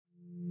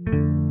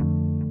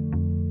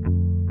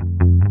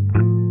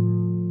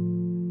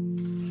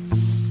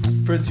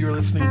Friends, you are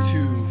listening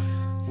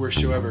to Worst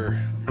Show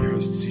Ever. I'm your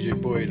host, CJ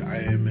Boyd. I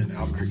am in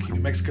Albuquerque, New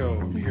Mexico.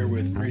 I'm here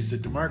with Marisa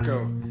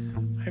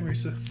DeMarco. Hi,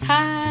 Marisa.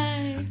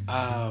 Hi.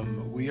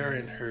 We are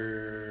in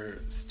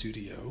her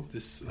studio.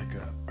 This is like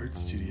a art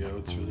studio.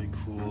 It's a really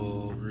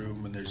cool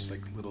room, and there's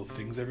like little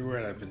things everywhere.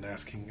 And I've been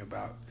asking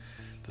about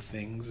the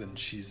things, and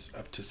she's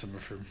up to some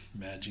of her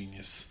mad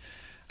genius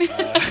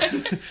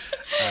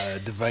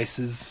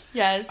devices.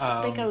 Yeah, it's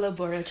like a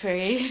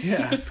laboratory.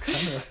 Yeah, it's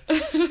kind of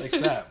like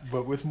that,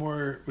 but with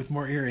more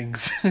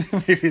earrings,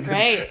 maybe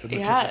than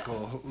the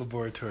typical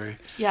laboratory.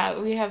 Yeah,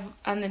 we have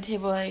on the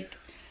table like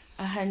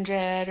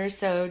 100 or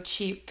so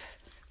cheap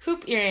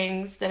hoop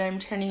earrings that I'm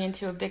turning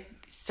into a big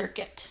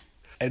circuit.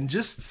 And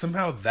just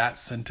somehow that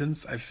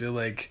sentence, I feel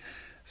like,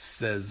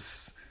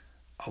 says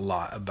a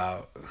lot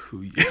about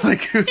who you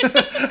like.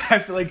 I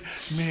feel like,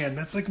 man,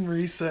 that's like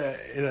Marisa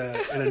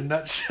in a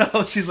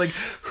nutshell. She's like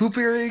hoop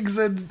earrings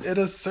and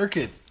a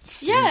circuit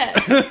suit. Yeah,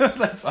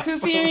 that's awesome.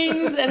 Hoop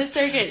earrings and a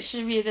circuit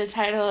should be the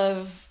title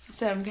of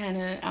some kind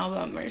of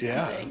album or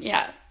something.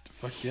 Yeah.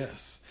 Fuck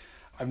yes.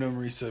 I've known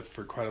Marisa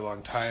for quite a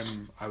long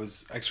time.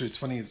 It's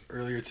funny, is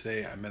earlier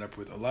today I met up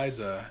with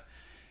Eliza,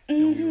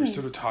 and we were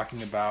sort of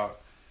talking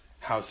about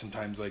how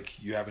sometimes like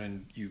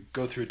you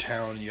go through a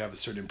town, you have a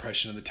certain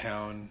impression of the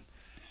town,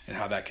 and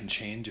how that can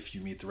change if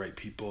you meet the right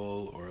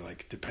people or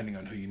like depending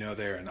on who you know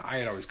there. And I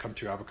had always come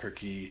through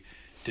Albuquerque,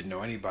 didn't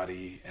know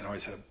anybody, and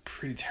always had a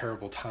pretty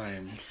terrible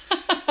time.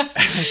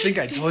 I think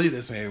I told you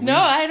this maybe. No,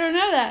 I don't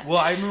know that. Well,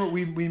 I remember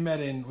we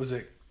met in, was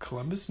it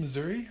Columbus,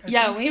 Missouri? I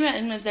think? We met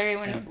in Missouri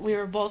when we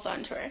were both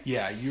on tour.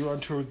 Yeah, you were on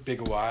tour with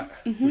Big Watt,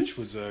 which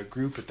was a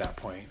group at that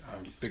point.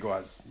 Big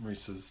Watt's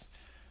Marisa's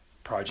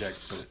project,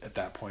 but at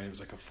that point it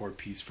was like a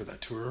 4-piece for that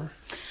tour.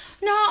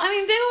 No, I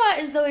mean, Big Watt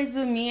has always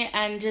been me,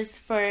 and just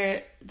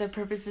for the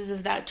purposes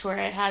of that tour,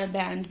 I had a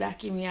band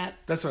backing me up.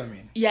 That's what I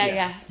mean.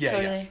 Yeah,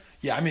 totally.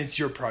 Yeah, I mean, it's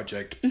your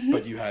project,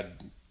 but you had,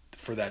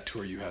 for that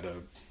tour, you had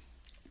a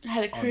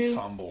crew.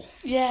 Ensemble.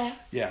 Yeah.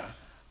 Yeah.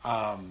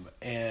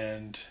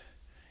 And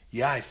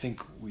yeah, I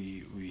think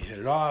we hit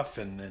it off,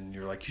 and then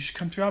you're like, you should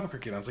come to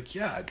Albuquerque. And I was like,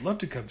 yeah, I'd love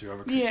to come to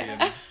Albuquerque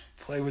and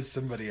play with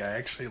somebody I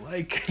actually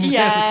like.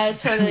 Yeah,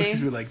 totally.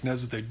 Who like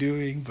knows what they're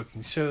doing,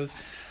 booking shows.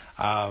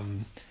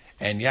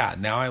 And yeah,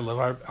 now I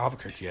love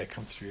Albuquerque. I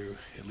come through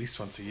at least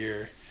once a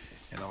year,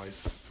 and I'm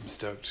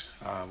stoked.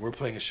 We're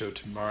playing a show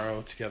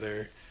tomorrow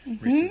together.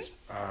 Marisa's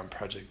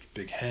project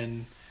Big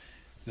Hen,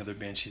 another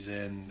band she's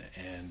in,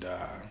 and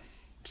I'm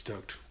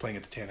stoked. Playing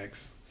at the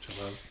Tanix, which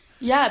I love.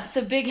 Yeah,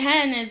 so Big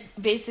Hen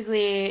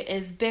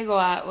is Big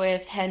Watt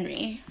with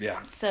Henry.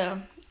 Yeah. So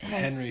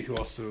Henry, who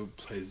also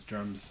plays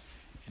drums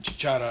in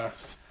Chichara,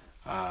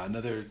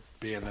 another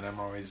band that I'm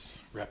always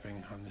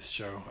repping on this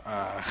show.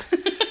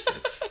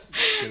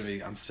 It's gonna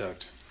be. I'm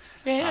stoked.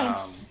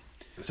 Yeah.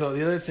 So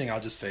the other thing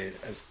I'll just say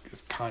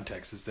as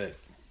context is that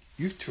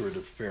you've toured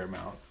a fair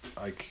amount.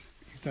 Like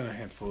you've done a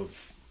handful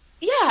of.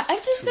 Yeah,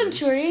 I've done some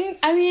touring.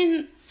 I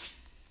mean,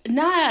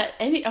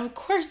 of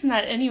course,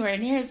 not anywhere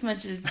near as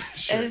much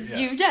as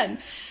you've done.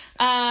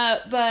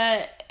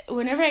 But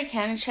whenever I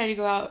can, I try to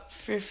go out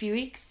for a few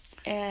weeks,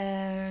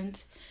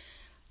 and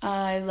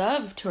I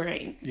love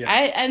touring. Yeah.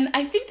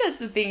 I think that's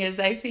the thing is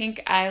I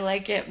think I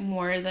like it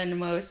more than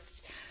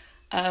most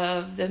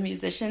of the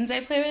musicians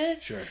I play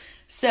with. Sure.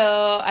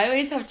 So I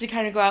always have to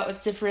kind of go out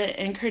with different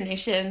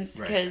incarnations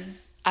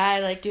because I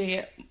like doing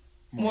it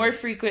more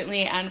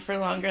frequently and for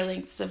longer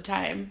lengths of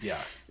time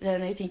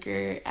than I think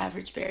your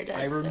average bear does.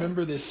 I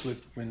remember this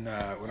with when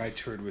I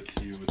toured with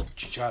you with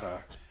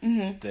Chichara,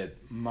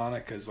 that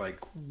Monica's like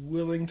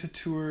willing to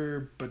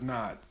tour but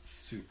not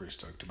super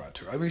stoked about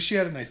tour. I mean, she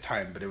had a nice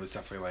time, but it was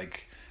definitely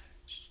like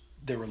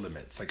there were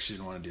limits. Like she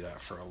didn't want to do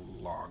that for a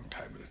long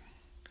time.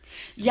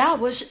 Yeah,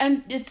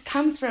 and it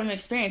comes from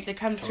experience. It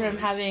comes from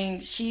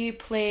she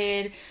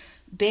played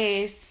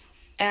bass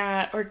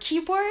or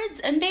keyboards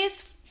and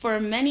bass for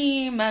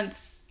many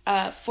months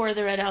for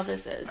the Red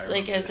Elvises,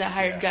 as a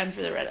hired gun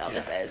for the Red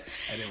Elvises.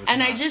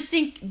 And I just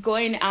think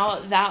going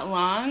out that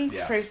long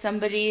for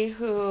somebody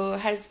who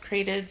has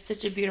created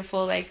such a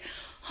beautiful like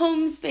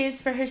home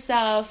space for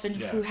herself and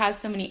who has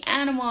so many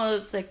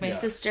animals, like my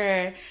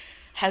sister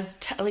has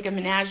like a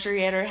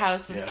menagerie at her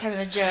house. That's kind of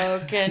a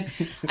joke. And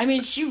I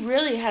mean, she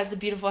really has a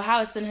beautiful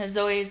house and has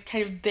always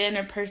kind of been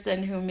a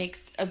person who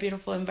makes a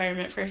beautiful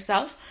environment for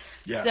herself.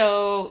 Yeah.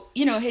 So,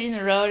 hitting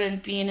the road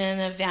and being in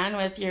a van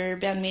with your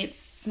bandmates'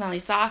 smelly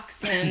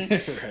socks and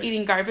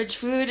eating garbage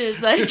food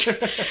is like,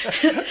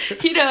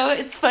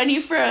 it's funny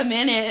for a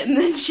minute and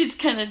then she's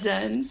kind of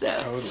done. So,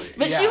 totally.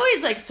 But she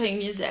always likes playing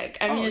music.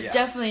 I mean, it's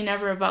definitely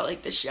never about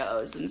like the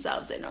shows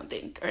themselves, I don't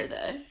think, or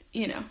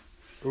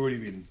Or what do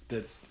you mean?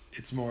 That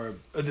it's more,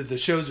 the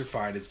shows are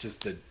fine. It's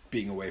just that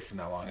being away from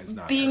that long is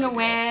not. Being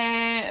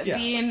away,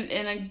 being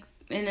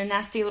in a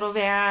nasty little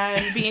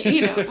van,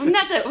 being,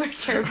 not that we're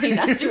terribly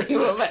nasty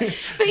people, but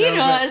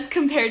as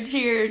compared to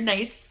your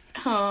nice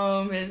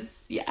home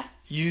is,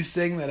 You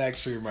saying that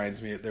actually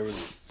reminds me, there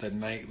was that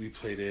night we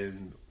played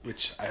in,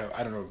 which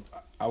I don't know,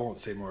 I won't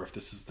say more if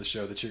this is the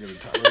show that you're going to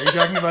talk about. Are you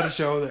talking about a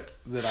show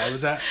that I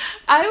was at?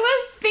 I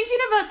was thinking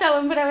about that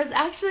one, but I was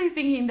actually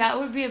thinking that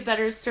would be a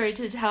better story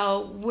to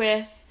tell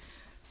with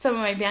some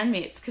of my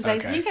bandmates. Because I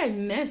think I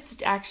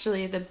missed,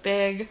 actually, the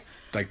big...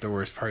 Like the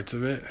worst parts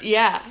of it?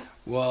 Yeah.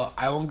 Well,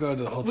 I won't go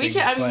into the whole thing.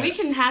 We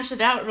can hash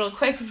it out real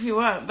quick if you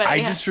want. But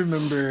I just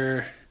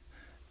remember...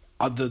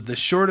 the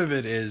short of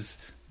it is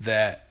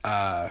that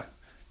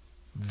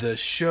the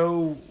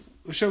show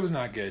was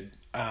not good.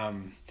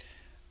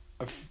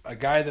 A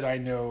guy that I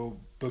know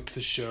booked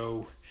the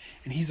show,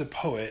 and he's a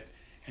poet,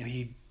 and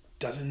he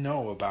doesn't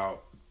know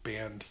about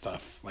band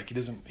stuff. Like he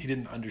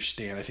didn't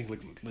understand. I think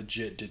like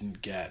legit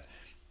didn't get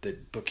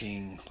that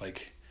booking,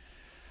 like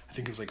I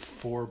think it was like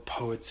 4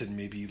 poets and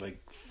maybe like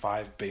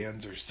 5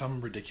 bands or some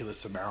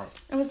ridiculous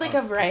amount. It was like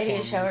a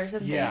variety show or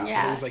something. Yeah.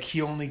 But it was like he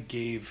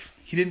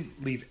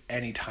didn't leave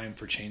any time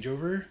for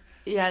changeover.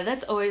 Yeah,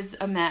 that's always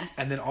a mess.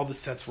 And then all the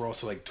sets were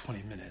also like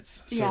 20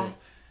 minutes. So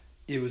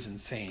it was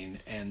insane.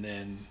 And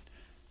then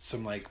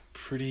some like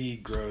pretty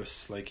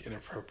gross, like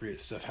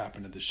inappropriate stuff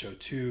happened at the show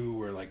too,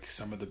 where like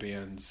some of the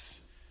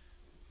bands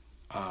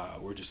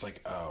were just like,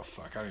 oh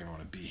fuck, I don't even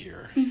want to be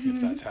here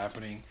if that's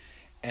happening.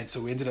 And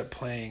so we ended up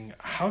playing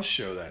a house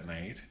show that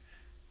night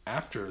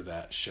after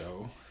that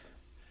show.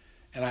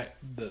 And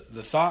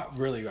the thought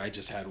really I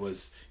just had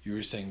was, you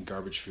were saying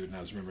garbage food, and I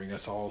was remembering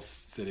us all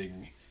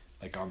sitting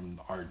like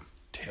on our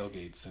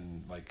tailgates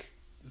and like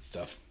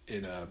stuff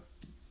in a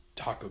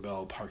Taco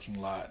Bell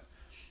parking lot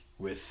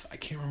with, I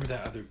can't remember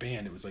that other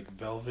band. It was like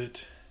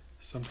Velvet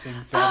something.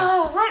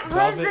 What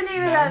was the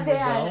name of that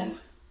band?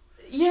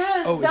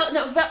 Yeah,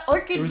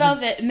 Orchid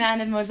Velvet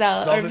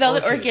Mademoiselle, or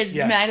Velvet Orchid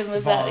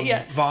Mademoiselle. VOM.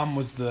 Yeah, VOM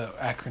was the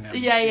acronym.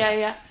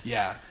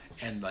 Yeah.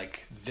 And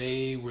like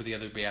they were the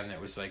other band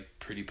that was like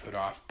pretty put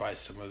off by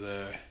some of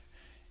the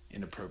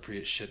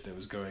inappropriate shit that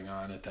was going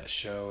on at that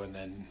show, and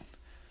then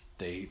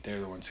they're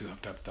the ones who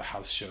hooked up the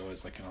house show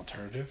as like an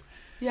alternative.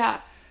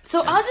 Yeah.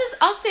 So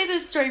I'll say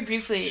this story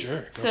briefly.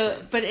 Sure.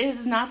 But it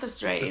is not the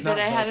story that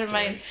I had in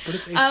mind. But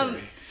it's a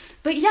story.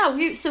 But yeah,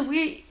 we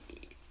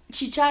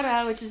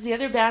Chichara, which is the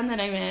other band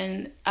that I'm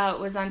in,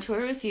 was on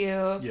tour with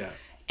you. Yeah.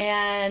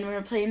 And we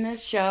were playing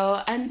this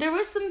show, and there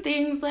was some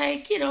things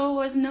like,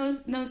 with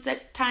no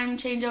set time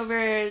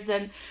changeovers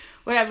and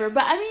whatever.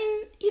 But I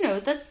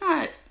mean, that's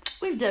not,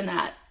 we've done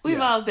that. We've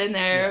all been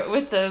there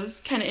with those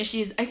kind of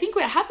issues. I think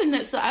what happened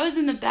so I was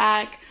in the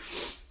back.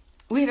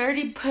 We had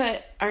already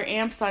put our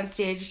amps on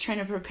stage trying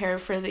to prepare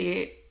for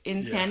the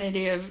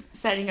insanity of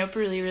setting up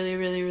really, really,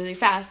 really, really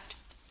fast.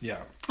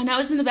 Yeah. And I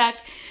was in the back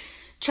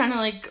trying to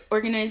like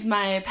organize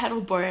my pedal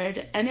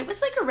board, and it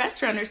was like a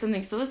restaurant or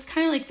something, so it was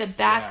kind of like the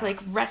back like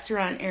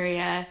restaurant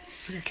area.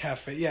 It's like a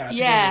cafe. Yeah. I think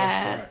it was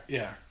a restaurant.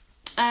 Yeah.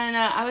 And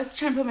I was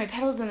trying to put my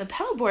pedals on the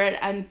pedal board,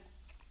 and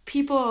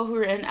people who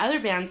were in other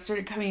bands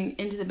started coming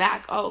into the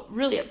back all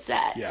really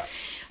upset. Yeah.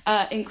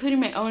 Including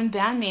my own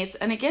bandmates.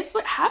 And I guess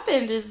what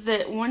happened is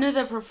that one of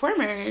the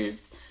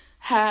performers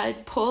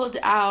had pulled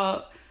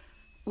out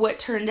what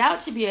turned out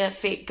to be a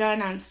fake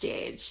gun on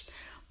stage.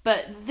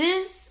 But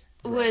this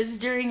was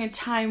during a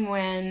time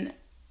when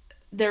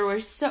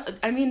there's still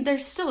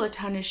a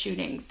ton of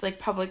shootings, like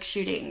public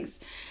shootings.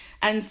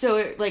 And so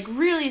it like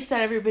really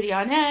set everybody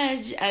on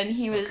edge, and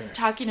he was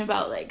talking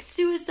about like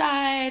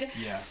suicide.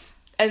 Yeah.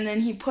 And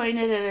then he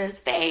pointed at his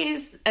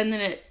face, and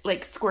then it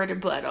like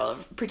squirted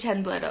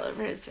pretend blood all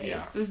over his face. Yeah.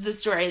 This is the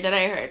story that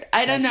I heard.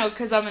 I don't know,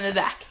 because I'm in the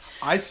back.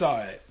 I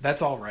saw it.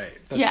 That's all right.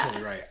 That's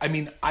totally right. I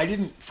mean, I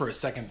didn't for a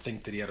second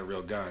think that he had a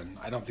real gun.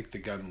 I don't think the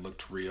gun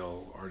looked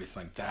real or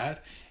anything like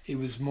that. It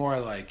was more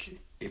like,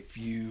 if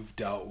you've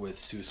dealt with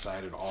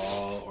suicide at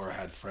all or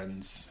had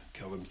friends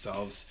kill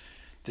themselves,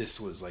 this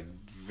was like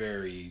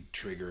very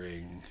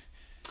triggering.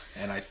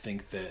 And I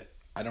think that,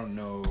 I don't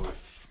know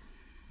if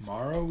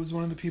Mara was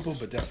one of the people,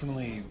 but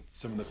definitely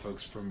some of the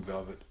folks from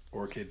Velvet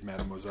Orchid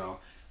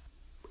Mademoiselle,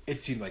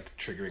 it seemed like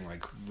triggering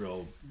like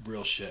real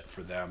shit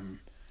for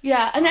them.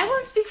 Yeah, and I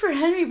won't speak for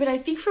Henry, but I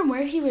think from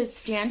where he was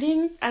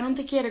standing, I don't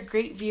think he had a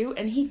great view,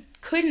 and he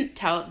couldn't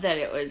tell that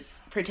it was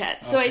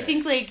pretend. So I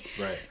think like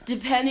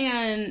depending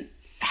on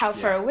how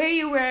far away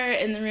you were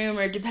in the room,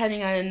 or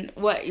depending on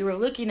what you were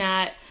looking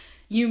at,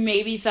 you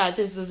maybe thought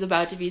this was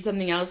about to be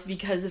something else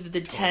because of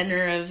the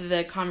tenor of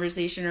the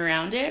conversation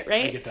around it,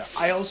 right? I get that.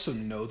 I also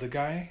know the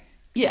guy.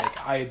 Yeah.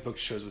 Like, I had booked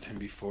shows with him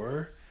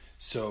before.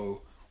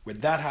 So when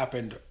that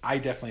happened, I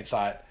definitely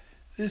thought,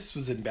 this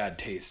was in bad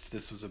taste.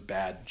 This was a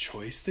bad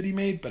choice that he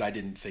made, but I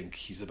didn't think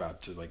he's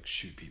about to, like,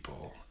 shoot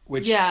people.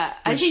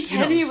 I think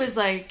Henry was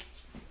like,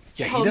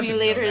 told me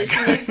later that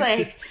he was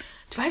like,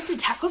 do I have to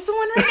tackle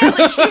someone right now?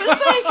 Like, he was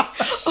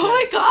like, oh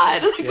my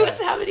God, like,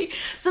 what's happening?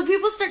 So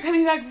people start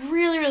coming back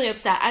really, really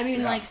upset. I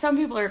mean, like, some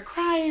people are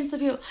crying, some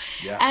people,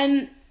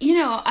 and,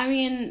 I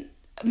mean,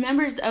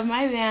 members of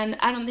my band,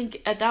 I don't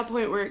think at that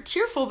point were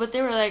cheerful, but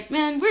they were like,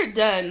 man, we're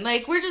done.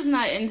 Like, we're just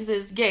not into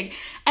this gig.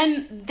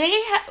 And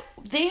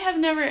they have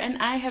never,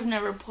 and I have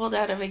never pulled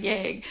out of a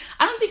gig.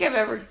 I don't think I've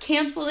ever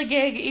canceled a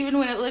gig, even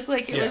when it looked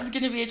like it was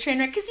going to be a train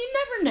wreck, because you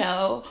never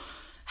know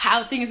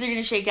how things are going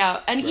to shake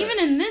out. And even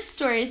in this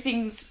story,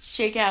 things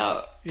shake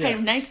out kind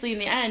of nicely in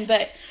the end.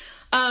 But,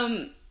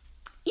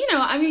 you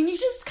know, I mean, you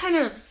just kind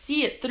of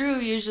see it through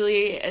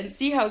usually and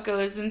see how it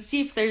goes and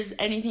see if there's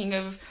anything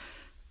of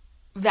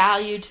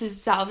value to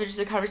salvage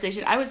the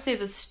conversation. I would say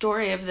the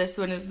story of this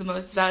one is the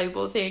most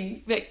valuable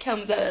thing that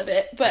comes out of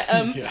it. But,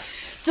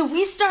 so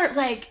we start,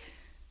 like,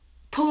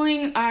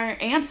 pulling our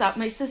amps out.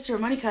 My sister,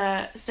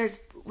 Monica,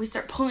 we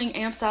start pulling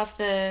amps off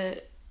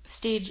the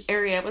stage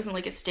area. It wasn't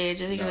like a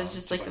stage. I think it was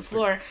just like the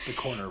floor. The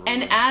corner room.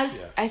 And I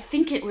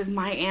think it was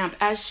my amp,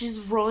 as she's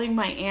rolling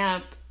my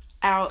amp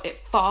out, it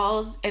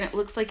falls and it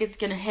looks like it's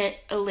gonna hit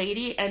a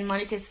lady, and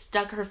Monica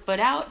stuck her foot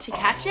out to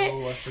catch it.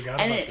 I forgot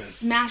and about it this.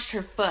 smashed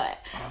her foot.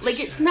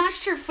 It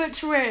smashed her foot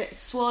to where it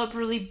swelled up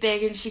really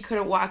big and she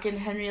couldn't walk, and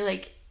Henry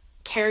like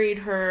carried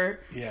her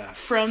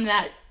from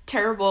that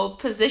terrible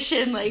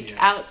position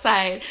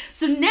outside.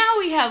 So now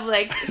we have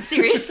like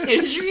serious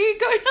injury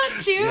going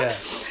on too.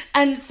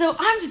 And so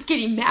I'm just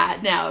getting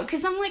mad now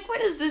because I'm like,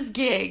 what is this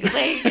gig?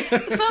 Like,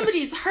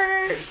 somebody's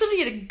hurt,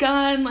 somebody had a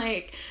gun,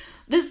 like,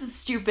 this is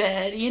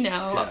stupid, you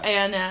know.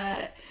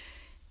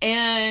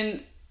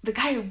 And the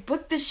guy who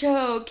booked the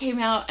show came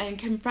out and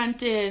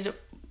confronted,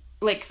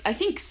 like, I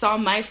think saw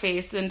my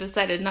face and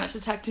decided not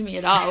to talk to me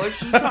at all, which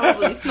was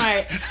probably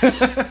smart.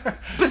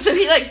 But so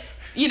he, like,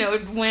 you know,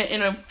 went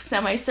in a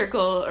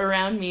semicircle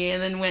around me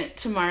and then went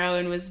to Morrow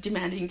and was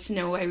demanding to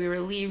know why we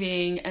were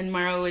leaving. And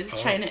Morrow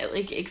was trying to,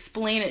 like,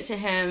 explain it to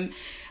him.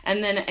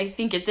 And then I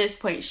think at this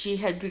point she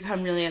had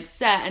become really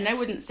upset. And I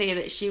wouldn't say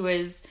that she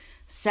was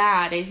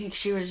sad. I think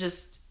she was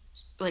just,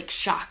 like,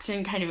 shocked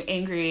and kind of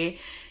angry.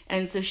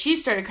 And so she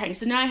started crying.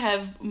 So now I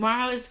have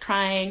Morrow is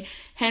crying.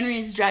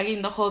 Henry's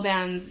dragging the whole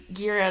band's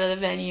gear out of the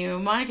venue.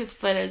 Monica's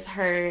foot is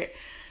hurt.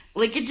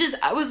 Like,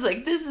 I was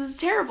like, this is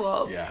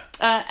terrible. Yeah.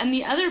 And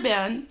the other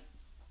band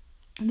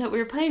that we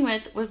were playing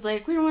with was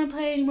like, we don't want to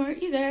play anymore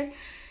either.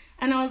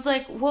 And I was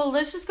like, well,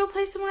 let's just go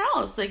play somewhere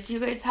else. Like, do you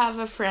guys have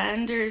a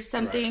friend or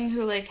something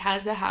who, like,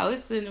 has a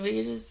house? And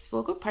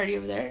we'll go party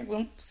over there.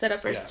 We'll set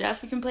up our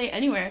stuff. We can play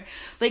anywhere.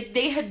 Like,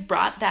 they had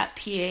brought that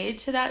PA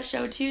to that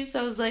show, too.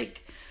 So I was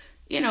like,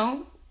 you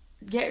know,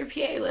 get your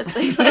PA. Let's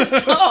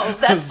go.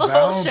 That's the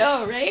whole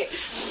show, right?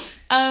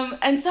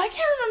 And so I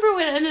can't remember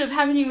what ended up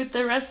happening with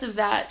the rest of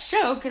that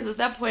show, because at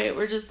that point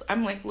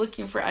I'm like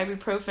looking for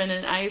ibuprofen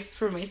and ice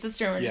for my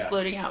sister, and we're just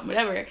floating out and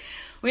whatever.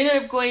 We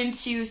ended up going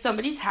to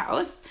somebody's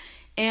house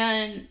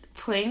and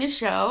playing a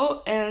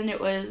show, and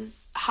it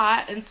was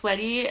hot and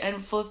sweaty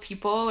and full of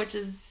people, which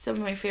is some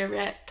of my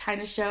favorite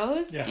kind of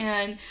shows.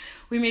 And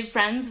we made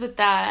friends with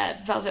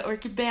that Velvet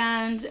Orchid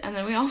band, and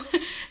then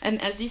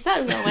and as you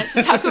said, we all went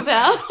to Taco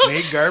Bell.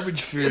 Made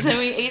garbage food. And then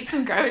we ate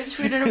some garbage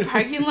food in a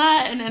parking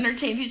lot and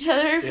entertained each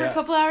other for a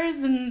couple hours,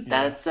 and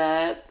that's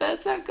how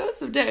it goes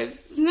sometimes.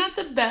 It's not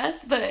the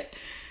best, but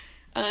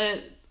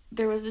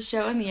there was a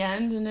show in the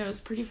end, and it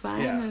was pretty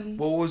fun. Yeah. And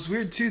well, what was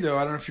weird too, though,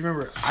 I don't know if you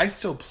remember, I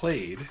still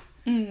played,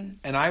 and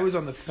I was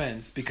on the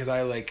fence because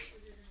I, like,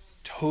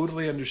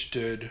 totally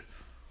understood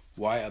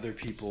why other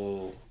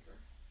people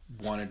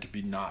wanted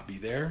to not be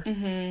there.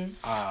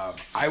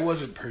 I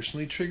wasn't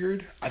personally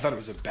triggered. I thought it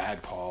was a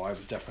bad call. I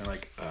was definitely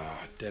like,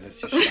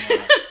 Dennis,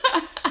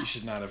 you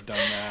should not have done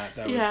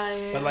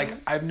that. But, like,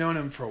 I've known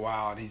him for a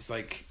while, and he's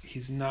like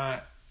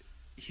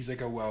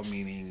a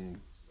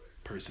well-meaning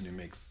person who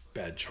makes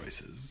bad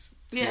choices.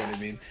 You know what I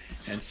mean?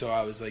 And so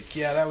I was like,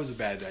 yeah, that was a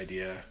bad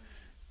idea.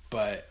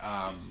 But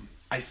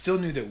I still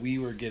knew that we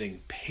were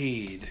getting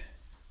paid.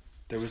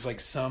 There was, like,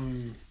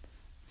 some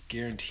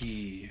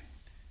guarantee.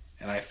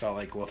 And I felt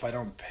like, well, if I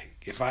don't pay,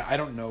 I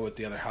don't know what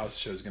the other house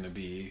show is going to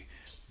be,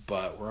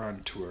 but we're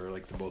on tour,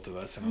 like, the both of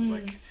us. And I was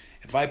like,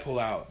 if I pull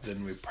out,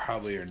 then we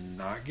probably are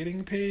not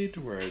getting paid.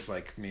 Whereas,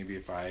 like, maybe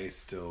if I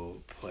still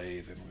play,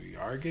 then we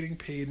are getting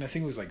paid. And I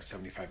think it was like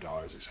 $75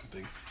 or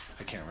something.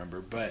 I can't remember.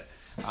 But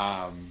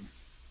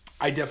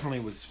I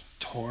definitely was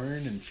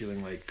torn and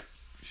feeling like,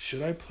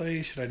 should I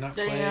play? Should I not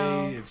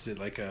play? Is it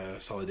like a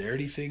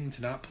solidarity thing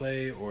to not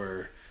play?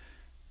 Or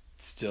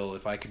still,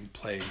 if I can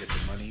play and get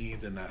the money,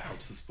 then that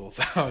helps us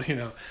both out, you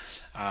know.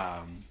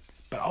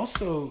 But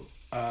also,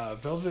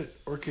 Velvet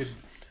Orchid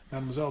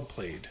Mademoiselle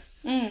played,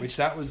 which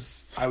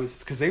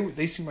because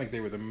they seemed like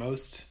they were the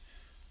most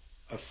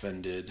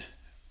offended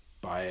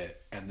by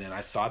it, and then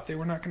I thought they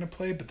were not going to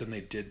play, but then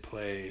they did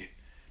play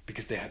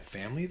because they had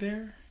family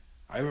there.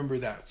 I remember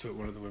that. So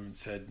one of the women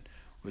said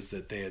was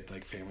that they had,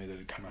 like, family that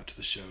had come out to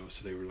the show,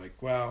 so they were like,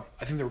 well,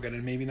 I think they were going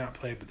to maybe not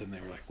play, but then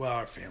they were like, well,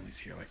 our family's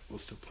here, like, we'll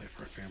still play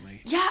for our family.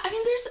 Yeah, I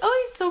mean, there's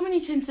always so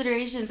many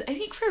considerations. I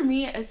think for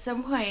me, at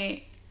some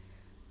point,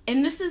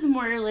 and this is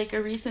more like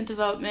a recent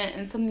development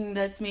and something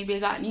that's maybe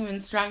gotten even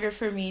stronger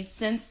for me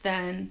since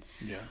then.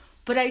 Yeah.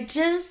 But I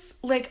just,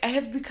 like, I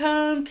have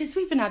become, because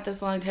we've been at this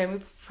a long time,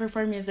 we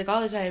perform music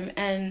all the time,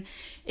 and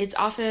it's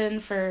often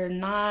for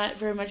not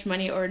very much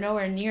money or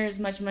nowhere near as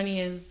much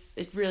money as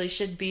it really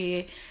should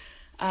be.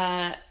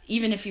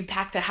 Even if you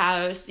pack the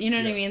house, you know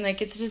what I mean? Like,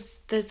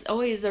 that's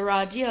always a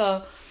raw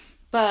deal.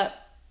 But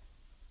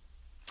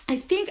I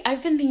think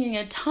I've been thinking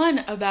a ton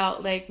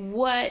about, like,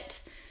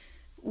 what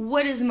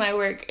what is my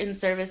work in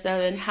service of,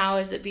 and how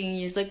is it being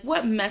used? Like,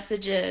 what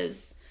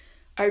messages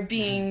are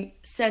being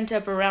sent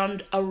up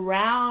around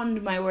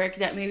my work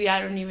that maybe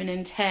I don't even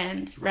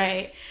intend,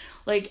 right?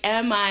 Like,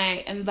 am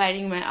I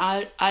inviting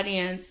my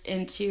audience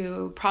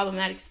into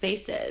problematic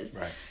spaces?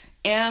 Right.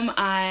 Am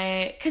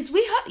I, because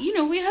we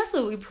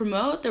hustle, we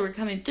promote that we're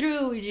coming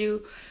through, we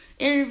do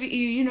interview,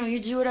 you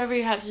do whatever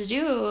you have to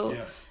do.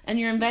 Yeah. And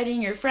you're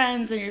inviting your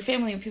friends and your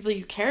family and people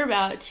you care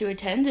about to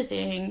attend a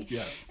thing.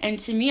 Yeah. And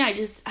to me, I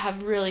just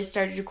have really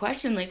started to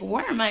question, like,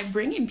 where am I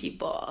bringing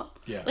people?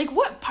 Yeah. Like,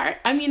 what part?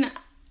 I mean,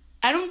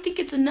 I don't think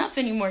it's enough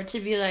anymore to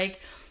be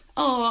like,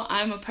 oh,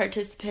 I'm a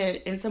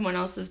participant in someone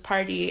else's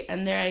party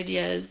and their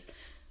ideas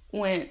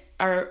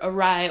are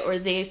awry, or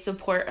they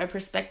support a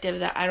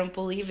perspective that I don't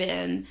believe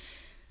in.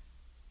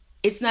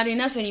 It's not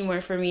enough anymore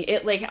for me.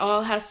 It, like,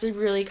 all has to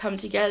really come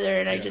together,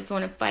 and I just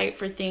want to fight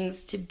for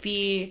things to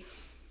be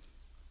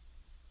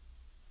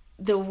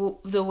the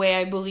way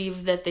I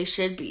believe that they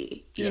should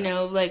be,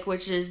 like,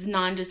 which is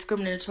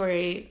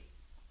non-discriminatory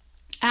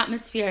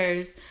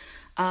atmospheres,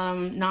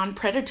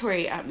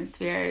 non-predatory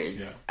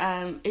atmospheres.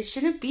 Yeah. It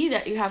shouldn't be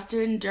that you have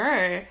to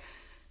endure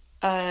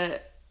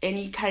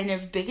any kind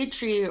of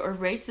bigotry or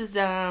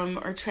racism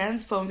or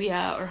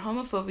transphobia or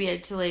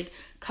homophobia to, like,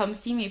 come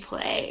see me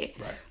play.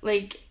 Right.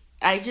 Like,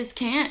 I just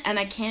can't, and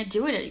I can't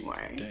do it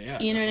anymore. Yeah,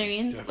 you know what I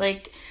mean? Definitely.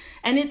 Like,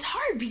 and it's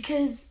hard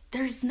because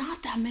there's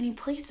not that many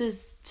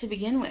places to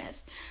begin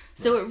with.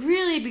 So it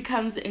really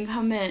becomes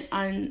incumbent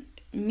on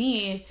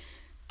me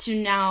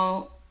to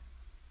now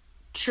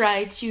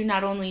try to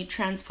not only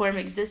transform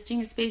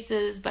existing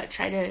spaces, but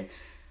try to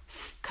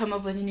come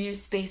up with new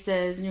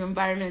spaces, new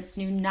environments,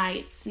 new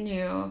nights,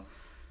 new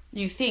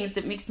things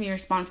that makes me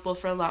responsible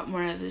for a lot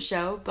more of the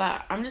show.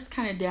 But I'm just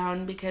kind of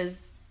down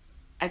because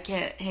I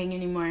can't hang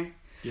anymore.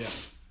 Yeah.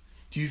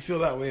 Do you feel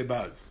that way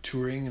about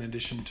touring in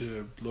addition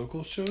to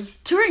local shows?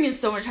 Touring is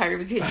so much harder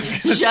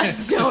because you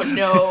just don't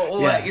know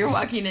what you're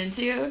walking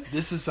into.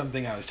 This is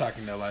something I was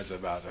talking to Eliza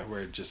about,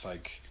 where it just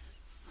like...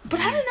 But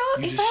I don't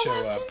know, if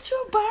I walked into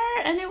a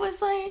bar and it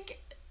was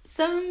like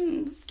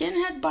some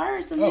skinhead bar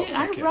or something,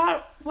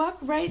 I'd walk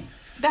right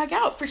back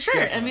out for sure.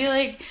 Definitely. And be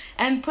like,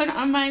 and put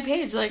on my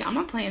page, like, I'm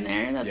not playing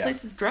there. That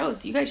place is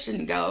gross. You guys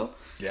shouldn't go.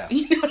 Yeah.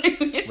 You know what I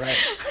mean? Right.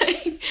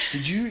 Like,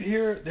 did you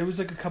hear, there was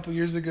like a couple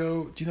years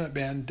ago, do you know that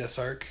band,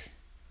 Desark?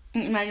 I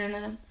don't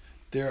know them.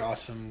 They're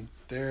awesome.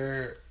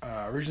 They're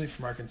originally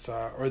from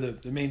Arkansas, or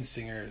the main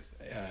singer,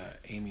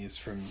 Amy, is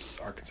from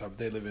Arkansas.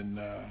 They live in,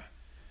 I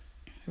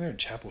think they're in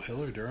Chapel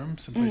Hill or Durham,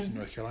 someplace in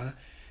North Carolina.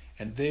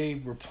 And they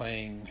were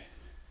playing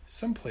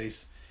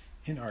someplace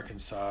in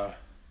Arkansas.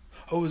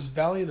 Oh, it was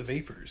Valley of the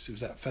Vapors. It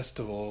was that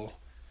festival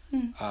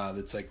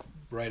that's like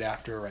right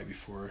after or right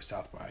before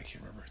South by. I can't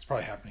remember. It's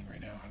probably happening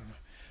right now.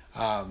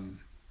 I don't know.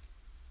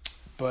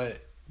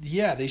 But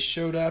yeah, they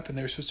showed up and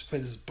they were supposed to play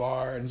this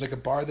bar. And it was like a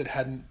bar that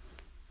hadn't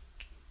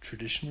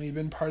traditionally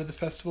been part of the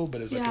festival,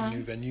 but it was like a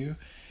new venue.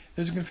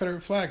 There's a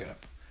Confederate flag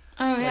up.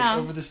 Oh, yeah.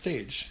 Over the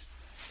stage.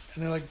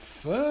 And they're like,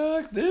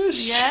 fuck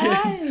this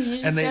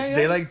shit. And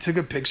they like took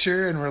a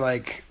picture and were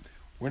like,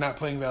 we're not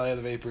playing Valley of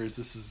the Vapors.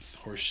 This is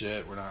horse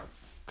shit. We're not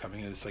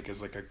coming in this like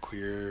as like a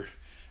queer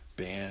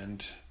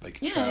band, like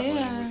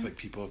traveling with like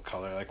people of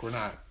color. Like we're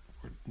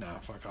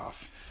fuck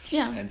off.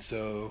 Yeah. And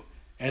so,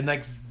 and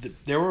like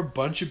there were a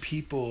bunch of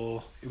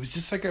people. It was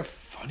just like it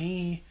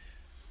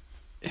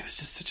was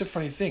just such a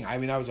funny thing. I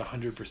mean, I was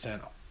 100%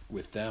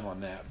 with them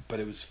on that, but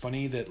it was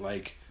funny that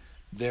like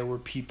there were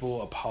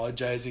people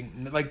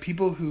apologizing, like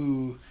people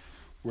who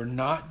were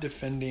not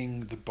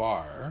defending the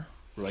bar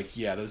were like,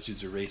 yeah, those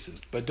dudes are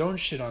racist, but don't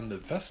shit on the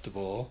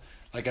festival,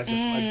 like as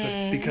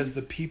if because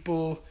the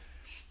people,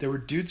 there were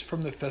dudes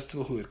from the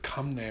festival who had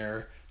come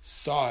there,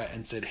 saw it,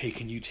 and said, hey,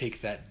 can you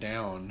take that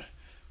down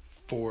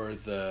for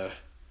the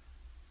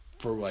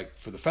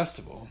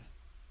festival?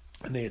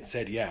 And they had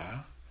said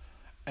yeah.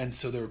 And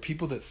so there were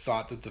people that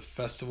thought that the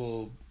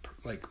festival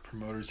like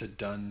promoters had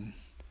done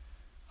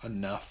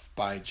enough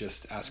by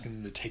just asking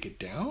them to take it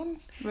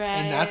down. Right.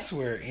 And that's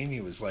where Amy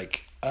was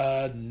like,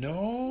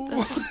 no.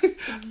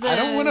 I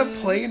don't want to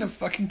play in a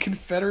fucking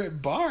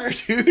Confederate bar,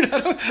 dude.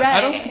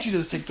 I don't want you to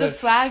just take the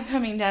flag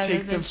coming down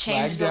take doesn't the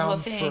change flag the whole down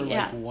thing. for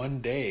like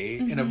one day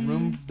in a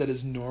room that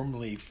is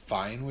normally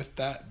fine with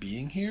that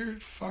being here.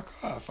 Fuck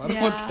off. I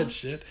don't want that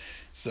shit.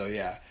 So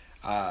yeah,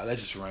 that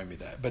just reminded me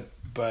of that.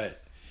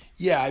 But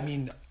yeah, I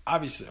mean,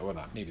 obviously, well,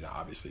 maybe not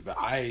obviously, but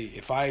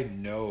if I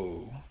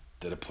know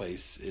that a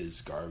place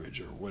is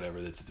garbage or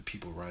whatever, that the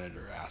people run it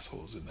are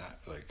assholes and that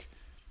like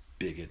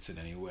bigots in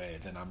any way,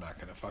 then I'm not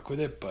gonna fuck with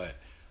it. But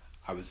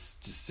I was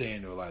just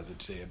saying to Eliza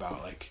today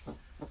about like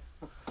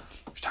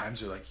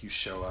times where like you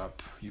show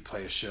up, you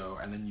play a show,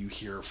 and then you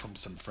hear from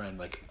some friend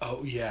like,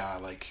 oh yeah,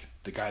 like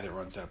the guy that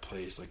runs that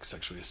place like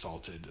sexually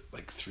assaulted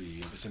like 3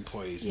 of his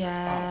employees.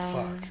 Yeah. Like,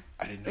 oh fuck,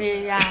 I didn't know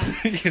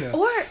that. Yeah. You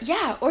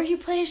know? Or you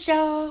play a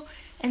show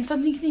and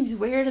something seems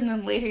weird, and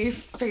then later you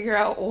figure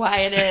out why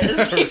it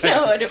is, you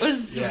know, and it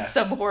was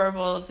some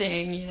horrible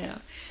thing, you know.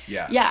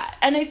 Yeah. Yeah,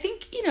 and I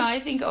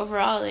think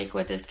overall, like,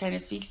 what this kind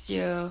of speaks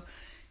to,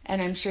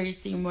 and I'm sure you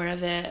see more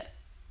of it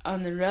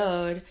on the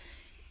road,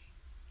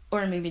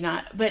 or maybe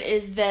not, but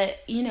is that,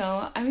 you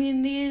know, I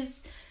mean,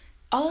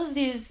 all of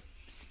these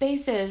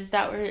spaces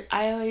that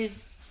I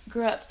always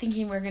grew up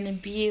thinking were going to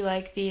be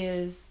like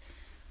these,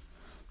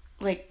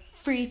 like,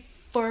 free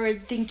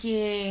forward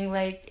thinking,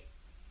 like,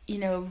 you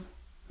know,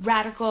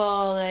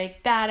 radical,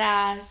 like,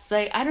 badass,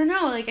 like, I don't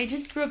know, like, I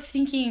just grew up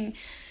thinking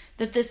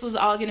that this was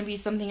all going to be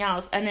something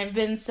else, and I've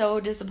been so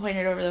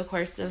disappointed over the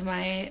course of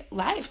my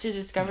life to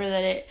discover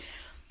that it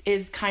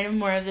is kind of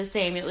more of the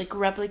same. It, like,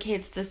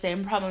 replicates the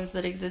same problems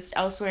that exist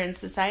elsewhere in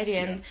society,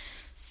 and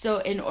so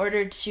in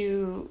order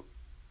to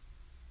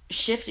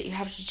shift it, you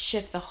have to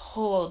shift the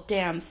whole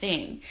damn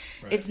thing.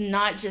 Right. It's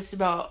not just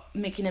about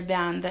making a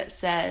band that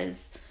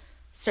says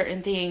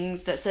certain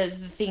things, that says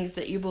the things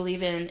that you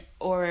believe in,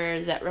 or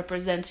that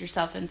represents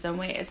yourself in some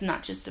way. It's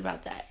not just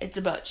about that. It's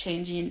about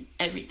changing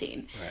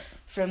everything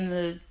from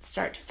the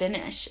start to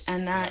finish,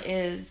 and that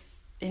is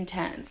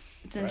intense.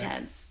 It's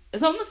intense.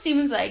 It almost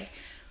seems like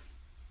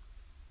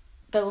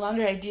the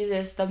longer I do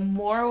this, the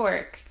more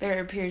work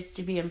there appears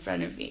to be in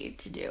front of me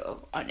to do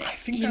on it. I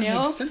think that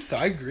makes sense, though.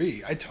 I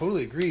agree. I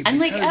totally agree. And,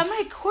 like, at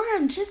my core,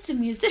 I'm just a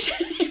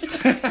musician.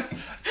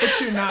 But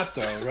you're not,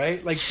 though,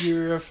 right? Like,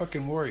 you're a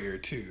fucking warrior,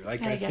 too.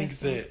 Like, I think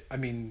that, I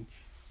mean,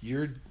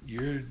 your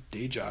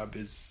day job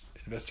is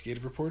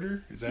investigative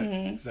reporter? Is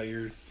that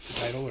your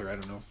title, or I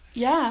don't know?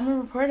 Yeah, I'm a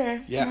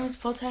reporter. Yeah. I'm a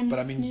full-time But,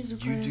 I mean, news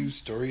reporter. you do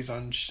stories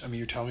on, I mean,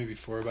 you were telling me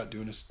before about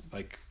doing,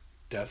 like,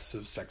 deaths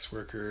of sex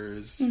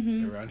workers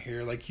around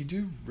here. Like, you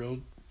do real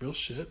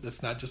shit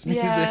that's not just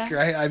music,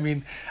 right? I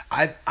mean,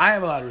 I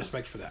have a lot of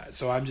respect for that.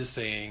 So I'm just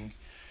saying,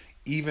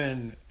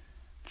 even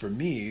for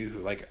me, who,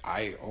 like,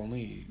 I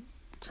only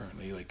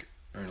currently, like,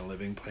 earn a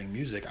living playing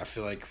music, I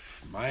feel like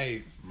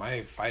my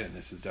fight in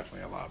this is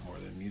definitely a lot more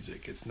than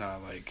music. It's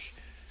not like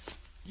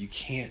you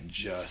can't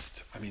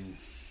just, I mean,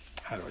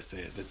 how do I say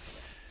it?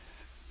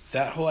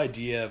 That whole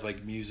idea of,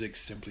 like, music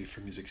simply for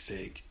music's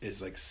sake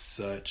is, like,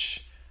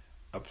 such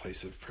a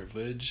place of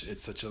privilege.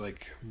 It's such a,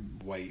 like,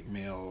 white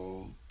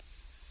male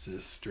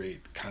cis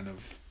straight kind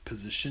of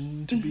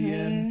position to be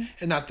in,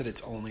 and not that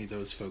it's only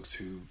those folks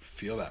who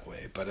feel that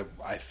way, but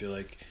I feel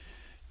like,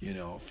 you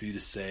know, for you to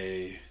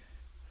say,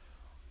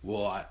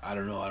 well, I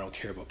don't know, I don't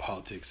care about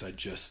politics, I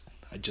just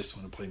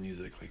want to play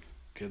music, like,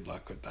 good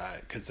luck with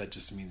that, because that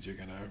just means you're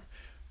gonna,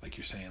 like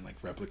you're saying, like,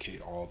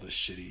 replicate all the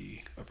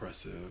shitty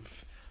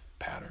oppressive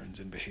patterns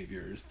and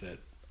behaviors that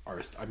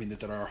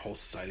that our whole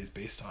society is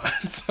based on.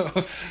 So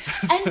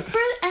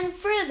and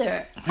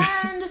further,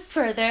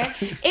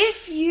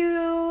 if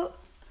you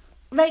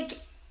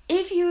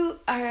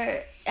are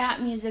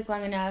at music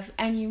long enough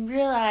and you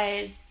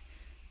realize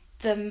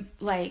the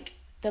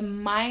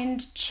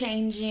mind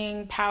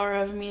changing power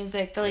of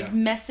music, the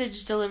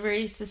message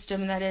delivery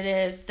system that it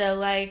is, the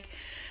like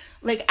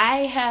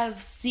I have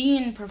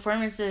seen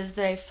performances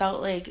that I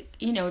felt like,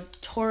 you know,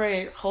 tore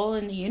a hole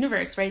in the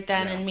universe right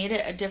then and made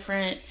it a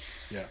different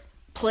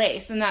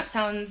place. And that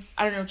sounds,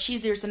 I don't know,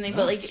 cheesy or something,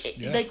 but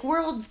like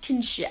worlds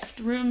can shift,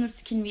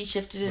 rooms can be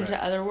shifted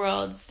into other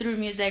worlds through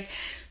music.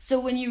 So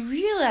when you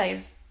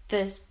realize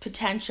this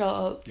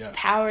potential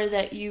power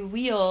that you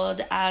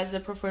wield as a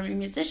performing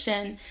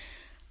musician,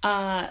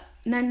 not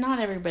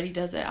everybody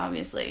does it,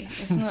 obviously.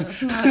 It's not a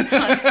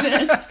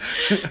constant.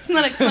 It's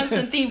not a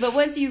constant thing. But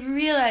once you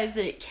realize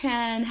that it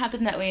can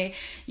happen that way,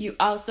 you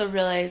also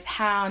realize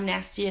how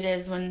nasty it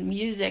is when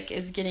music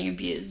is getting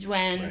abused,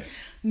 when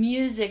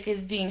music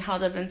is being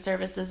held up in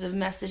services of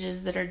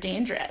messages that are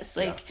dangerous,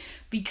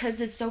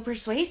 because it's so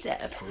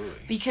persuasive,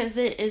 because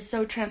it is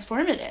so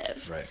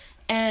transformative,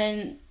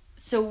 and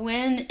so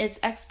when it's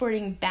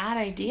exporting bad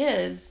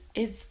ideas,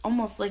 it's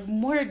almost like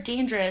more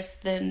dangerous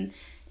than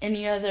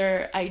any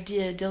other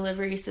idea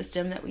delivery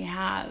system that we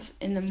have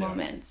in the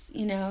moments,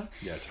 you know?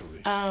 Yeah,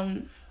 totally.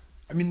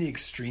 I mean, the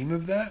extreme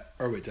of that...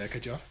 Or wait, did I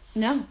cut you off?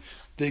 No.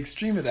 The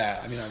extreme of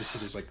that, I mean, obviously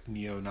there's, like,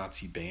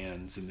 neo-Nazi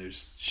bands and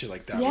there's shit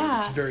like that where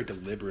it's very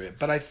deliberate.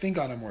 But I think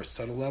on a more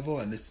subtle level,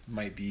 and this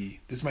might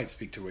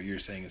speak to what you're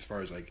saying as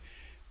far as, like,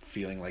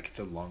 feeling like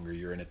the longer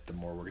you're in it, the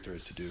more work there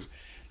is to do.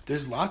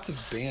 There's lots of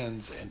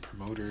bands and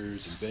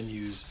promoters and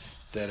venues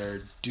that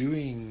are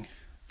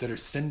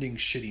sending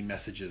shitty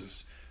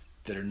messages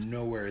that are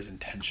nowhere as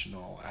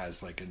intentional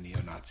as, like, a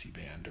neo-Nazi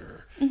band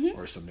or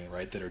something,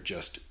 right? That are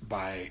just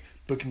by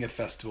booking a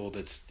festival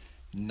that's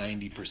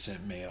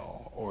 90%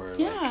 male, or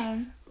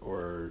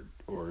or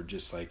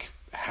just, like,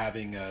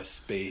 having a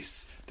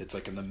space that's,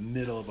 like, in the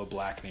middle of a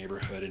black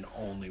neighborhood and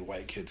only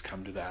white kids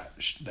come to that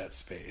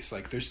space.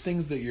 Like, there's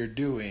things that you're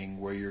doing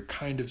where you're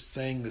kind of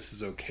saying this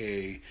is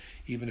okay,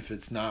 even if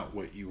it's not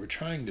what you were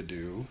trying to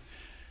do.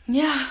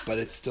 Yeah. But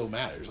it still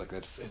matters. Like,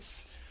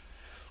 it's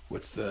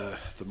what's the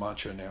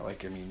mantra now?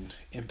 Like, I mean,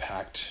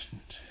 impact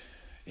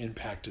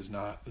is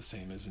not the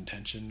same as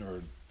intention,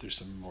 or there's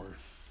some more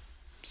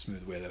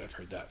smooth way that I've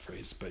heard that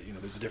phrase, but, you know,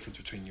 there's a difference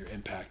between your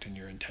impact and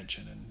your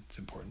intention, and it's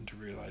important to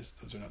realize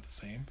those are not the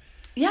same.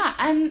 Yeah,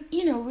 and,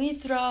 you know, we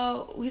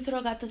throw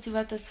Gatas y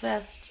Batas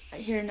Fest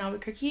here in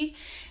Albuquerque,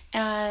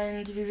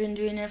 and we've been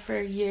doing it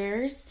for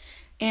years,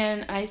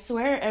 and I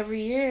swear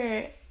every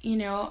year you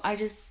know, I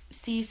just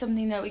see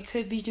something that we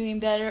could be doing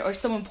better, or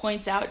someone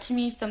points out to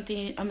me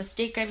something, a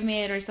mistake I've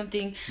made, or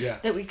something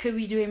that we could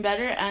be doing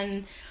better,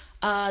 and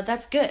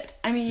that's good.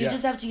 I mean, you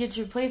just have to get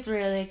to a place where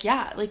you're like,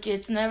 like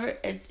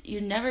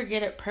you never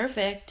get it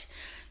perfect.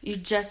 You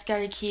just got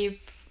to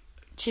keep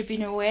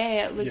chipping away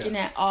at looking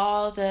at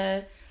all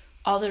the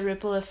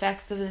ripple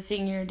effects of the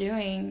thing you're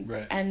doing,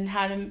 and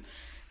how to,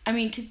 I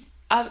mean, because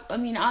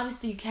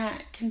obviously you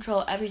can't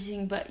control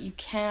everything, but you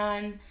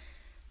can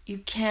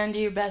do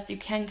your best. You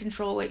can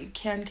control what you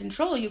can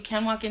control. You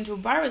can walk into a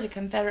bar with a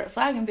Confederate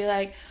flag and be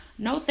like,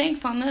 no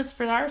thanks on this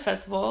for our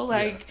festival.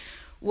 Like,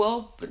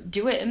 we'll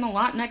do it in the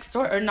lot next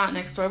door, or not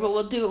next door, but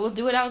we'll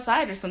do it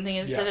outside or something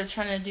instead of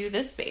trying to do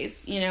this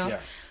space, you know?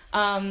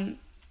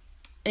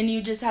 And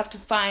you just have to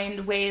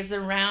find ways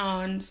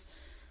around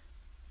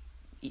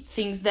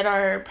things that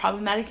are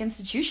problematic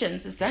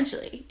institutions,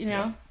 essentially, you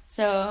know?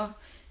 So,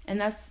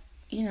 and that's,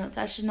 you know,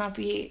 that should not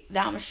be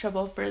that much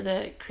trouble for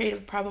the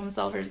creative problem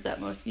solvers that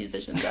most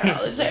musicians are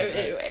all the time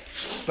anyway.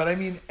 But I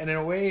mean, and in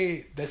a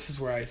way, this is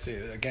where I say,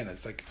 again,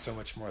 it's like so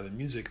much more than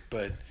music,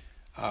 but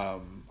I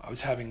was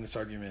having this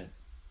argument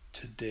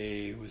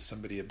today with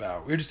somebody we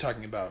were just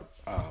talking about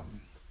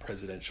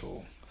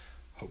presidential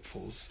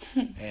hopefuls.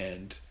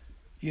 And,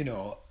 you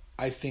know,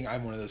 I think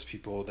I'm one of those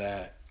people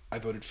that I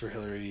voted for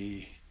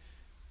Hillary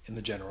in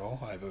the general.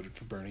 I voted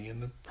for Bernie in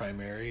the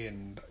primary.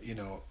 And, you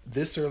know,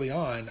 this early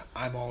on,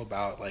 I'm all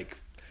about, like,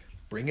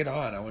 bring it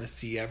on. I want to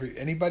see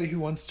anybody who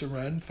wants to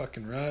run,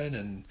 fucking run.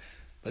 And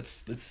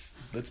let's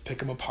pick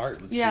them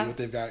apart. Let's see what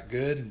they've got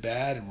good and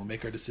bad, and we'll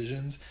make our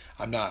decisions.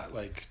 I'm not,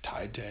 like,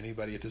 tied to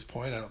anybody at this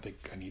point. I don't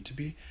think I need to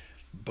be.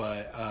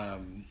 But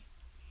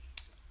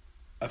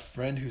a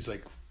friend who's,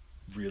 like,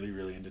 really,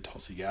 really into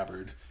Tulsi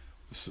Gabbard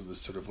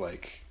was sort of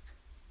like,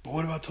 but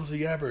what about Tulsi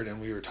Gabbard? And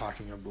we were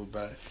talking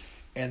about it.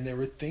 And there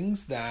were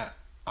things that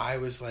I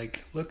was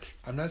like, look,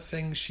 I'm not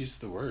saying she's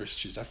the worst.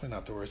 She's definitely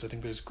not the worst. I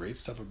think there's great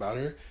stuff about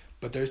her.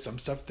 But there's some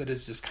stuff that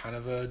is just kind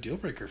of a deal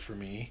breaker for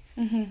me.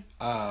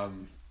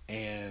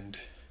 And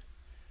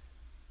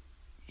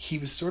he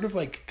was sort of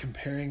like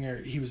comparing her.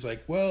 He was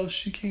like, well,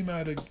 she came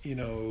out of, you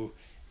know,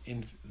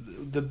 in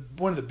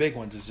one of the big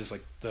ones is just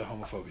like the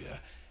homophobia.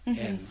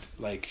 And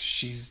like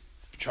she's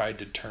tried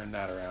to turn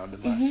that around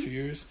in the last few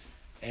years.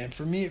 And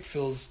for me, it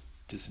feels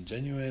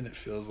disingenuous. It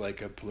feels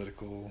like a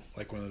political,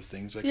 like one of those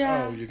things like,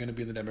 oh, you're going to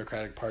be in the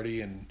Democratic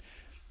Party and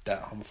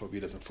that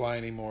homophobia doesn't fly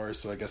anymore.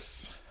 So I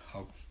guess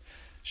I'll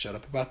shut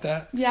up about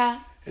that.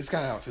 Yeah. It's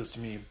kind of how it feels to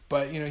me.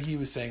 But, you know, he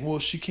was saying, well,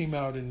 she came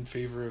out in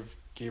favor of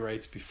gay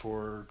rights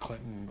before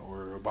Clinton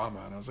or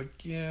Obama. And I was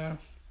like, yeah,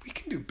 we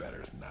can do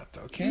better than that,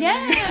 though, can't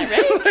we?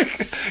 Right?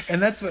 Like,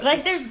 and that's what...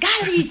 Like, there's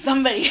got to be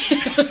somebody.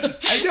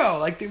 I know.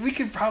 Like, we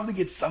could probably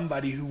get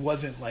somebody who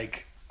wasn't,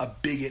 like, a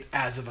bigot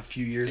as of a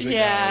few years ago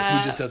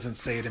who just doesn't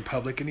say it in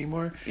public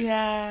anymore.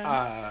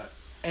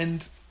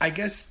 And I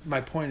guess my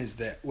point is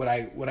that what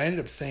I ended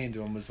up saying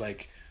to him was,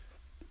 like,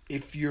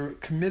 if you're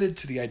committed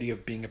to the idea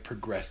of being a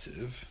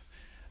progressive,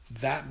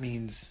 that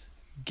means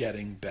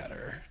getting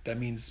better. That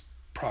means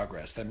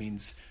progress. That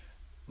means,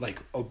 like,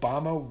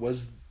 Obama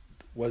was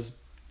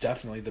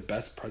definitely the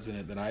best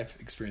president that I've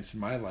experienced in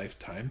my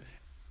lifetime,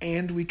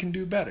 and we can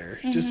do better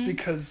just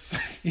because,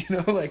 you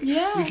know, like,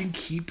 we can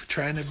keep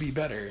trying to be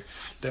better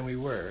than we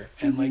were.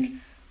 And like,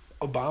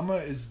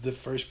 Obama is the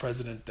first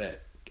president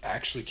that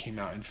actually came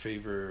out in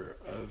favor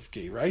of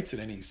gay rights in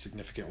any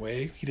significant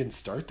way. He didn't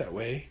start that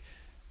way.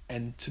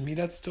 And to me,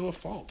 that's still a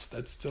fault.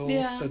 That's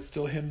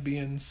still him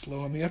being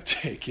slow on the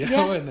uptake, you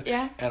know? And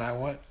I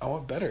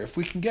want better if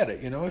we can get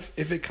it, you know,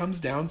 if it comes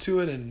down to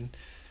it and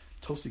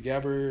Tulsi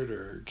Gabbard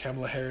or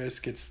Kamala Harris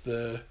gets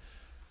the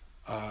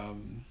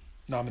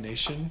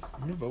nomination,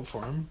 I'm gonna vote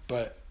for him.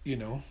 But, you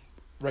know,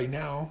 right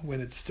now when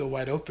it's still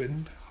wide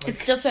open, like,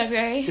 it's still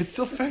February.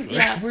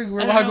 We're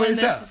a long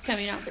ways out. This is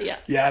coming out, but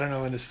I don't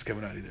know when this is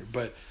coming out either,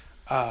 but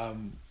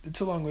it's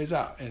a long ways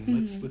out, and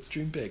let's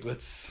dream big.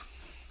 Let's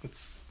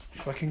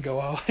fucking go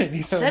all in,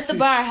 you know. Set the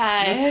bar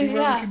high. Let's see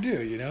what we can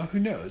do, you know. Who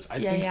knows? I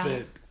think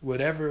that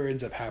whatever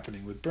ends up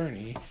happening with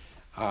Bernie,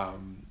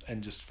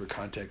 and just for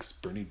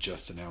context, Bernie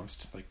just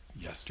announced like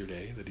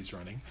yesterday that he's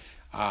running.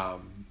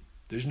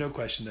 There's no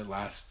question that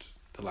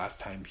the last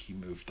time he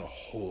moved the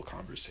whole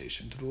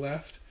conversation to the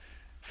left,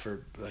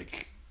 for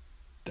like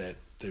that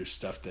there's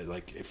stuff that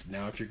like if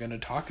you're gonna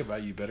talk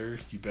about, you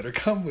better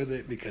come with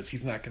it, because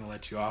he's not gonna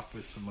let you off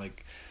with some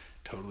like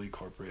totally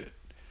corporate,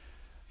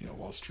 you know,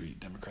 Wall Street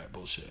Democrat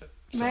bullshit.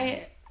 So.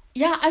 Right.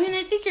 Yeah, I mean,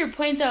 I think your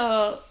point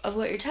though of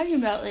what you're talking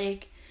about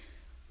like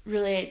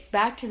relates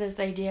back to this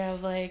idea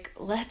of like,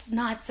 let's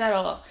not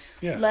settle.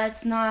 Yeah.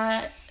 Let's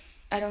not,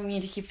 I don't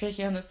mean to keep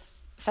picking on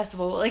this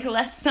festival, but like,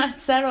 let's not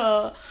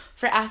settle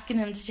for asking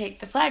him to take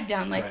the flag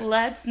down. Like,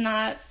 let's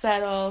not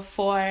settle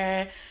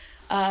for,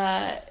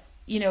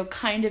 you know,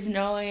 kind of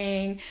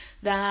knowing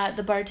that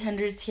the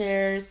bartenders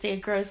here say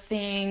gross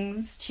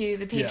things to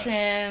the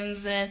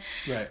patrons and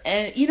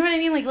you know what I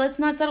mean? Like, let's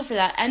not settle for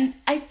that. And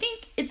I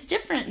think it's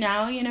different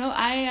now, you know.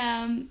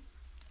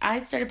 I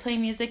started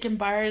playing music in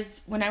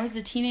bars when I was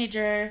a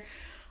teenager,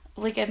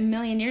 like a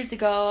million years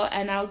ago,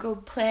 and I would go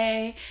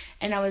play,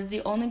 and I was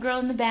the only girl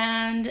in the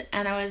band,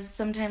 and I was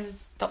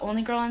sometimes the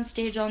only girl on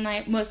stage all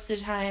night most of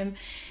the time,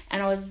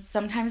 and I was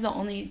sometimes the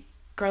only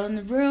girl in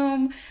the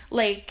room,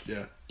 like,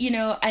 you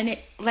know, and it,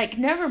 like,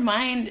 never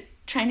mind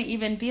trying to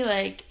even be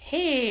like,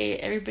 hey,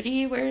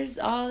 everybody, where's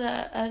all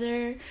the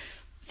other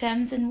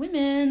femmes and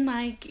women,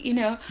 like, you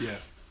know,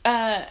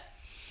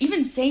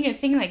 even saying a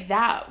thing like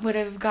that would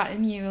have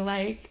gotten you,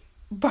 like,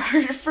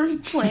 barred from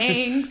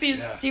playing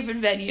these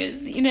stupid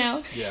venues, you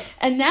know?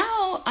 And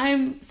now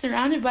I'm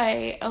surrounded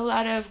by a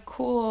lot of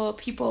cool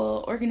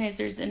people,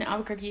 organizers in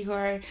Albuquerque who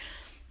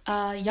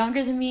are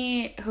younger than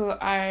me, who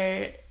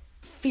are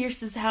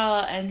fierce as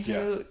hell, and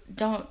who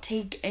don't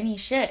take any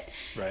shit,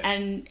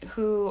 and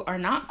who are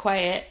not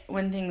quiet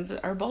when things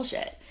are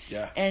bullshit.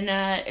 And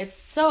it's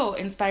so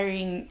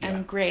inspiring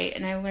and great,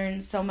 and I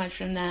learned so much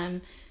from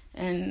them,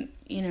 and,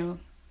 you know,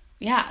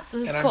 so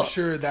this is cool. And I'm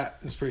sure that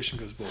inspiration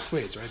goes both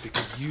ways, right?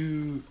 Because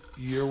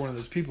you're one of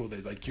those people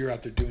that, like, you're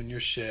out there doing your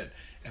shit,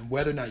 and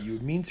whether or not you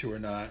mean to or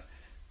not,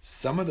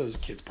 some of those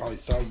kids probably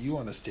saw you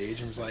on the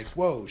stage and was like,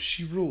 whoa,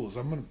 she rules.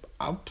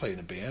 I'll play in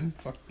a band.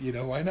 Fuck, you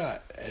know, why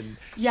not? And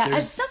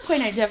at some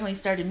point I definitely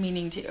started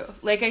meaning to.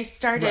 Like, I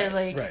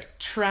started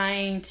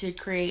trying to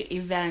create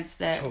events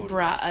that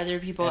brought other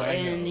people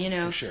in, you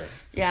know. For sure.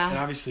 Yeah. And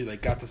obviously,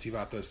 like, Gatas y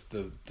Batas,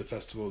 the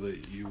festival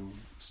that you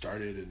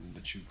started and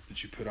that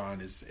you put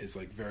on is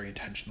like very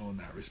intentional in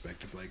that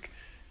respect of, like,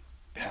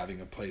 having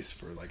a place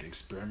for, like,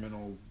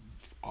 experimental,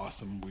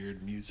 awesome,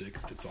 weird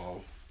music that's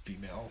all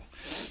female,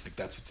 like,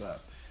 that's what's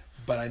up.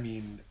 But I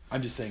mean,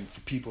 I'm just saying, for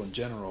people in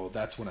general,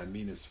 that's what I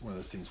mean, is one of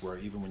those things where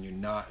even when you're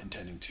not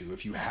intending to,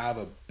 if you have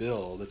a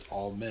bill that's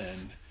all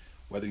men,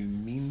 whether you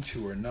mean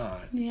to or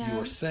not, you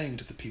are saying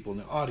to the people in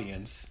the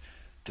audience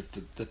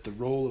that the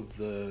role of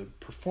the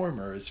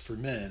performer is for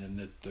men, and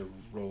that the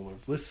role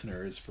of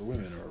listener is for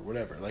women, or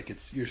whatever. Like,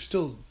 you're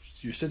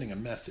sending a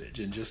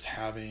message, and just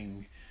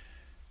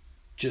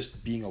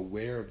being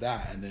aware of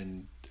that, and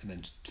then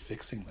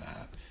fixing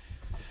that.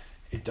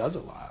 It does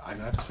a lot. I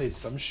mean, I've played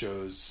some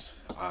shows.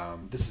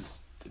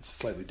 It's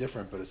slightly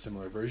different, but a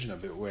similar version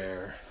of it,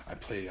 where I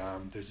play.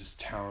 There's this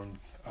town,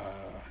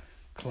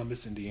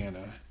 Columbus,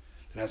 Indiana,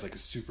 that has, like, a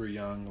super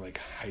young,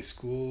 like, high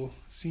school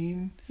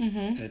scene,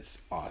 and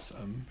it's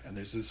awesome. And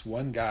there's this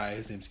one guy.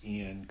 His name's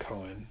Ian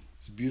Cohen.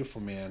 He's a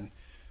beautiful man,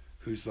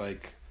 who's,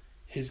 like,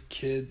 his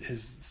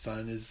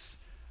son is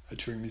a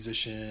touring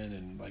musician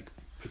and, like,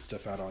 puts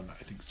stuff out on,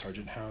 I think,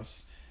 Sargent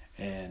House,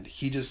 and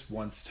he just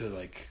wants to,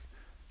 like,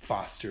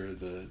 foster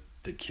the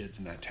kids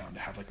in that town to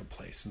have, like, a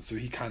place. And so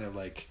he kind of,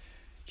 like,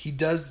 he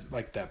does,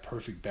 like, that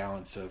perfect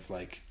balance of,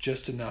 like,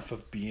 just enough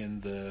of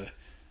being the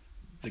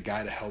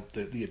guy to help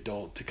the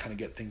adult to kind of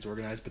get things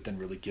organized, but then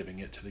really giving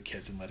it to the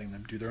kids and letting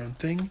them do their own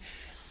thing.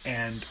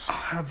 And I'll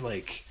have,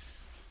 like,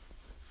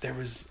 there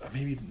was,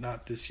 maybe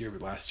not this year,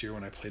 but last year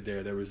when I played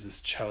there was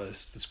this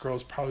cellist. This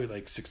girl's probably,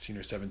 like, 16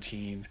 or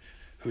 17,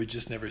 who had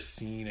just never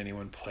seen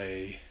anyone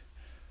play.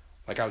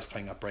 Like, I was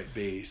playing upright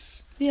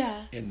bass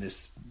in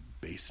this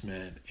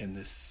basement, in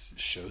this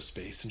show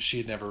space, and she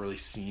had never really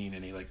seen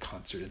any, like,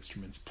 concert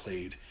instruments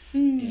played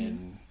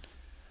in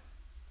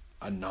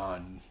a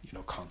non, you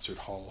know, concert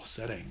hall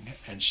setting.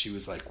 And she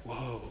was like,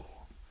 whoa,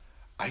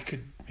 I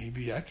could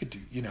do,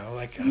 you know,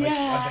 like, I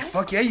was like,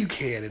 fuck yeah, you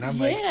can. And I'm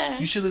like,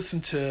 you should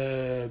listen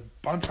to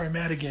Bonfire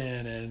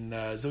Madigan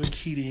and Zoe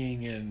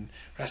Keating and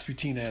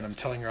Rasputina. And I'm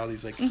telling her all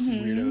these, like,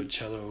 weirdo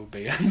cello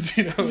bands,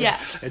 you know.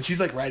 And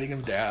she's, like, writing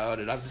them down,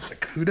 and I'm just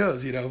like, who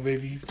knows, you know,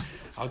 maybe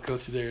I'll go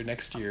through there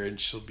next year and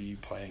she'll be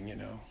playing, you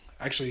know.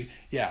 Actually,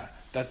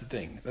 that's the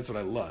thing. That's what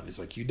I love. Is,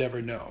 like, you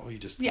never know. You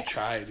just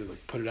try to,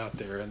 like, put it out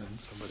there, and then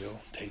somebody will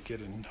take it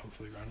and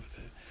hopefully run with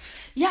it.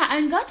 Yeah,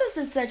 and Gatas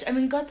is such... I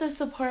mean, Gatas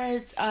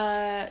supports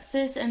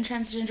cis and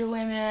transgender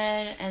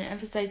women, and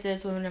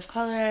emphasizes women of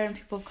color and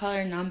people of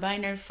color and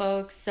non-binary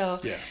folks.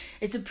 So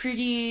it's a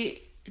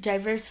pretty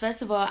diverse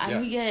festival.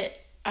 And we get...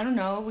 I don't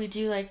know. We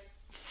do, like,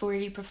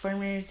 40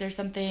 performers or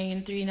something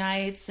in 3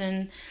 nights,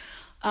 and...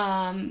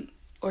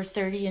 or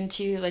 30 in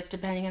 2, like,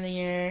 depending on the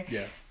year.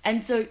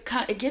 And so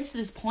it gets to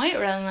this point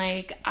where I'm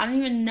like, I don't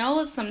even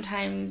know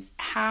sometimes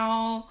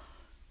how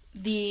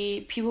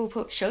the people who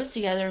put shows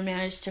together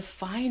manage to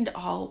find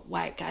all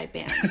white guy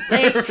bands.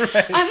 Like,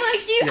 I'm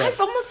like, I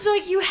almost feel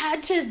like you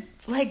had to,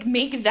 like,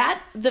 make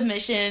that the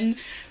mission,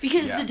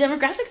 because the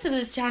demographics of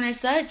this town are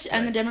such,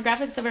 and the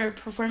demographics of our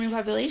performing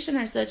population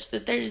are such,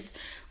 that there's,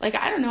 like,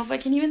 I don't know if I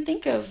can even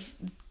think of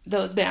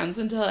those bands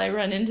until I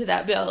run into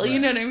that bill. You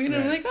know what I mean?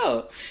 I'm like,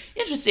 oh,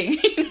 interesting.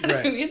 You know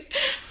what I mean?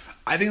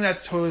 I think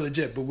that's totally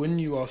legit, but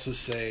wouldn't you also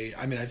say,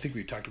 I mean, I think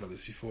we've talked about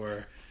this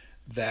before,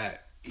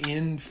 that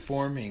in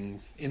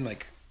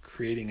like,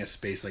 creating a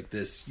space like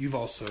this, you've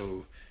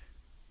also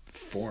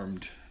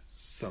formed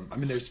some, I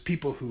mean, there's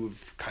people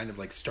who've kind of,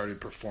 like,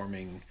 started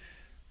performing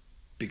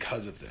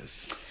because of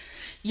this.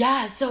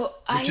 Yeah, so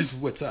Which is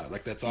what's up,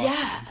 like, that's awesome.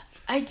 Yeah,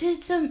 I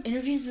did some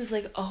interviews with,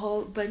 like, a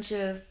whole bunch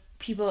of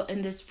people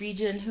in this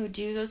region who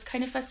do those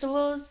kind of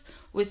festivals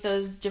with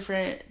those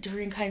different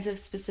kinds of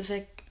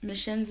specific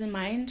missions in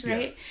mind,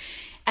 right?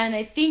 And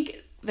I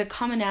think the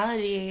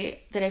commonality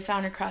that I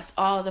found across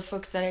all the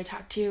folks that I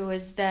talked to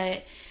was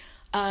that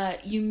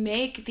you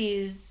make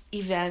these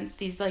events,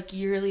 these like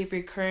yearly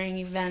recurring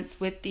events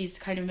with these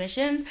kind of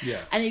missions,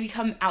 and they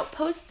become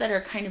outposts that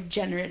are kind of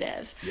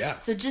generative. Yeah.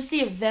 So just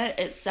the event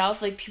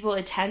itself, like people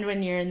attend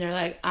 1 year and they're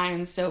like, I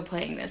am so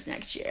playing this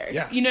next year.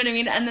 Yeah. You know what I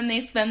mean? And then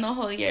they spend the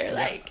whole year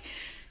like,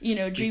 you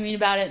know, dreaming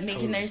about it,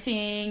 making their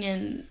thing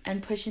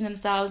and pushing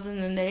themselves,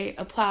 and then they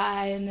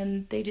apply, and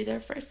then they do their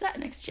first set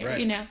next year,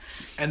 you know?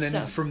 And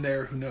then from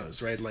there, who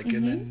knows, right? Like,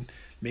 and then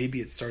maybe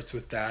it starts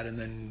with that, and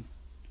then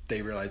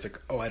they realize, like,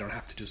 oh, I don't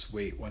have to just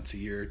wait once a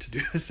year to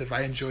do this. If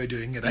I enjoy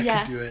doing it, I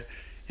can do it,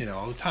 you know,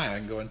 all the time. I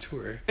can go on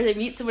tour. Or they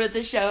meet someone at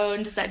the show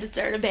and decide to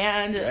start a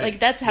band. Right. Like,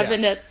 that's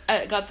happened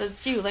at Got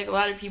This too. Like, a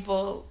lot of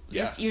people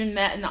just even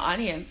met in the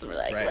audience and were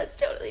like, let's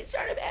totally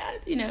start a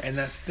band, you know? And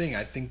that's the thing.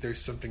 I think there's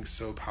something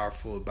so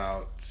powerful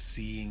about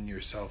seeing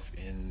yourself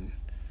in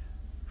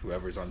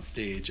whoever's on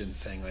stage and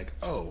saying, like,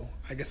 oh,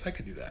 I guess I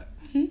could do that.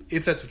 Mm-hmm.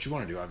 If that's what you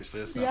want to do, obviously.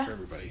 That's not for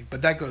everybody.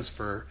 But that goes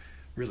for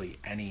really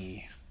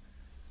any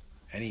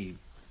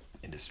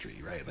industry,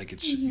 right? Like,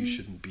 it you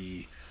shouldn't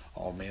be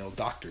all male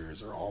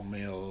doctors or all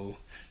male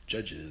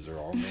judges or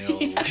all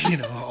male, you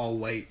know, all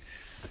white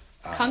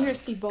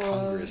Congress people,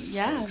 folks,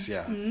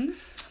 Mm-hmm.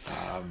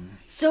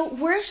 So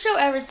worst show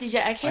ever,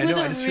 CJ. I came with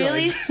a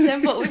really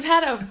simple. We've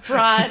had a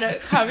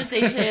broad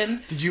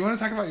conversation. Did you want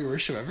to talk about your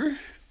worst show ever?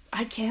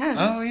 I can.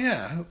 Oh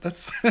yeah,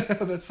 that's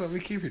what we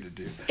came here to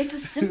do. It's a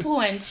simple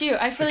one too.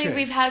 I feel like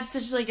we've had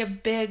such like a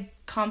big,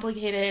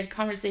 complicated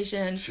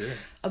conversation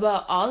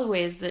about all the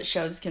ways that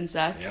shows can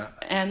suck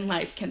and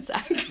life can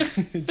suck.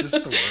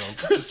 Just the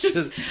world.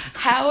 Just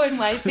how and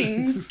why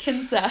things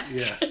can suck.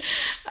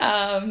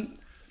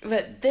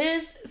 But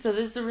this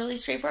is a really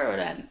straightforward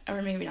one,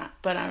 or maybe not,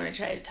 but I'm going to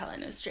try to tell it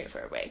in a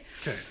straightforward way.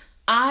 Okay.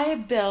 I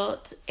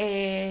built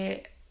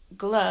a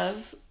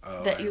glove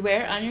that you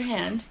wear on your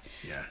hand.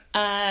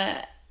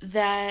 Yeah.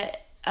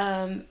 That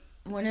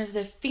one of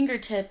the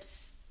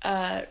fingertips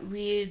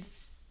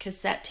reads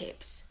cassette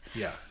tapes.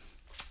 Yeah.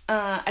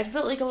 I've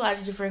built like a lot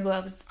of different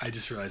gloves. I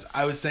just realized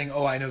I was saying,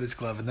 oh, I know this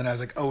glove, and then I was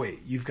like, oh wait,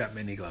 you've got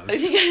many gloves.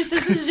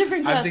 This is a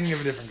different glove. I'm thinking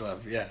of a different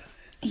glove. Yeah.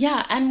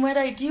 Yeah, and what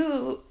I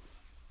do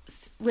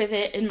with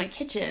it in my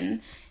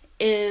kitchen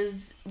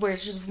is, where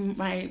it's just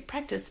my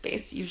practice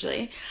space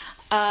usually,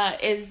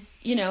 is,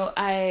 you know,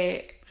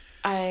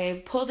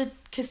 I pull the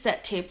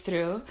cassette tape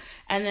through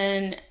and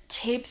then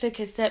tape the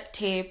cassette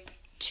tape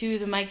to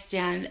the mic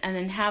stand, and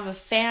then have a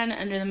fan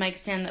under the mic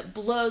stand that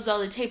blows all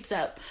the tapes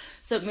up,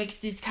 so it makes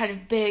these kind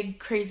of big,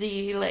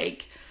 crazy,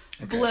 like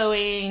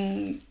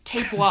blowing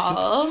tape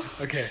wall.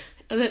 Okay.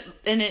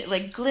 And it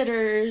like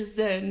glitters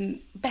and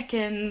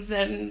beckons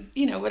and,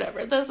 you know,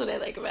 whatever. That's what I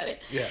like about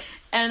it. Yeah.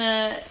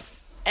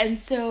 And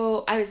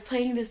so I was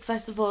playing this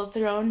festival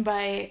thrown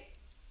by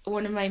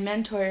one of my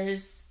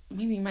mentors,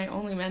 maybe my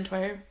only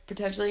mentor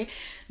potentially,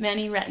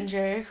 Manny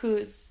Rettinger,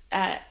 who's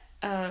at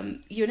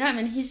UNM,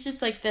 and he's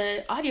just like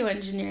the audio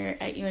engineer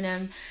at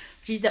UNM.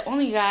 He's the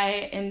only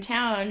guy in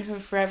town who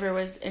forever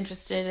was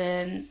interested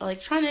in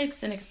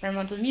electronics and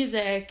experimental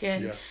music,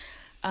 and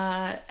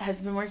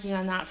has been working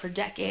on that for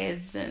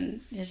decades,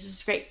 and it's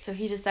just great. So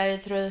he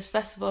decided to throw this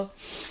festival,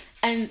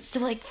 and so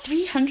like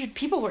 300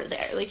 people were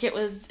there. Like, it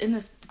was in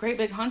this great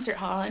big concert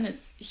hall, and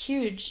it's a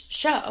huge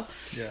show.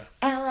 Yeah.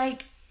 And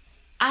like,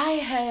 I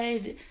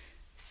had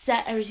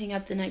set everything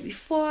up the night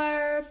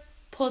before,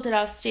 pulled it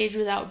off stage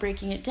without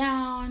breaking it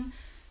down,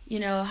 you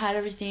know, had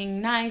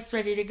everything nice,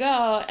 ready to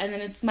go, and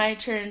then it's my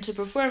turn to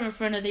perform in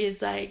front of these,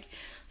 like,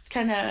 it's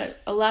kind of,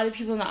 a lot of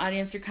people in the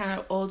audience are kind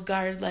of old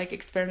guard, like,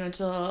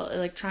 experimental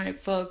electronic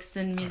folks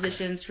and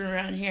musicians from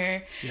around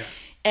here. Yeah.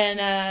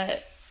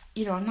 And,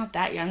 you know, I'm not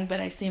that young,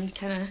 but I seemed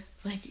kind of,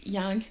 like,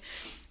 young.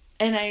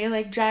 And I,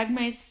 like, drag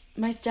my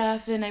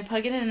stuff, and I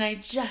plug it in, and I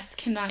just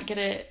cannot get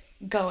it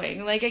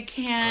going. Like, I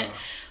can't,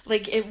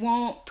 like, it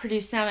won't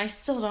produce sound. I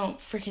still don't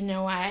freaking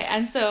know why.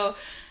 And so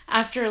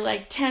after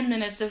like 10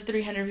 minutes of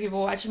 300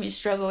 people watching me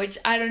struggle, which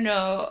I don't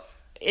know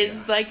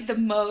is like the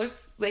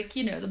most, like,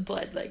 you know, the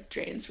blood like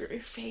drains from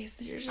your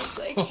face. You're just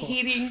like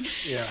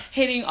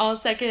hating all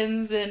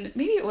seconds. And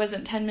maybe it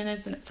wasn't 10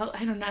 minutes, and it felt,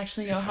 I don't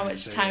actually know how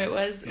much time it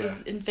was. It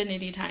was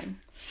infinity time.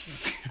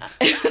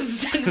 It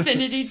was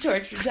infinity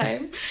torture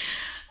time.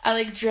 I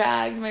like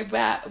dragged my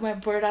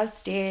board off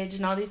stage,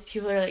 and all these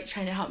people are like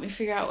trying to help me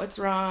figure out what's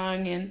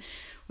wrong, and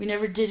we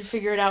never did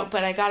figure it out,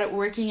 but I got it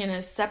working in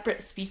a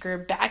separate speaker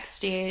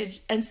backstage,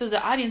 and so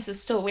the audience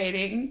is still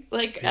waiting,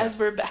 like as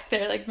we're back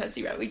there like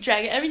messing around. We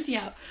drag everything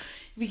out,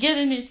 we get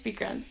a new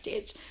speaker on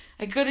stage,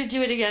 I go to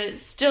do it again, it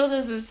still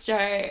doesn't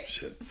start.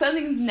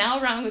 Something's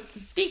now wrong with the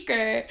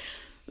speaker.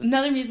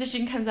 Another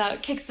musician comes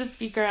out, kicks the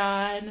speaker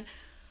on,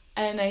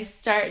 and I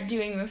start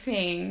doing the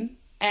thing,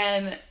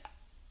 and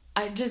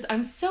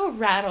I'm so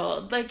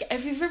rattled. Like,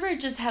 if you've ever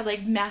just had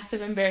like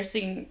massive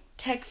embarrassing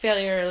tech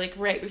failure like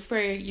right before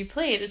you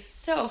play, it is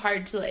so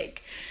hard to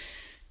like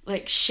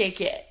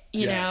shake it,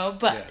 you know.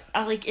 But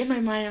like in my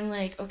mind, I'm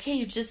like, okay,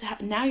 you just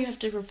now you have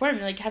to perform.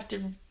 You like have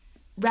to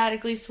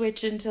radically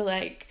switch into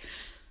like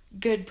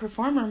good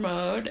performer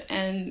mode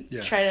and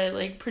try to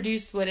like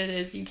produce what it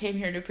is you came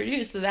here to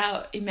produce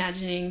without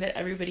imagining that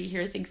everybody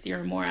here thinks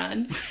you're a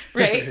moron,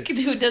 right?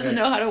 Who doesn't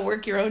know how to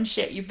work your own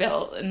shit you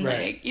built. And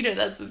like, you know,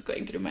 that's what's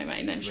going through my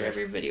mind. I'm sure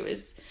everybody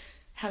was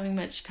having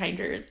much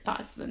kinder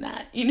thoughts than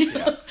that, you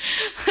know?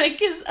 Like,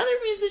 because other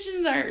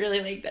musicians aren't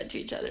really like that to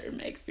each other in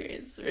my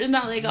experience. We're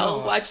not like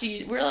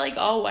we're like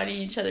all wanting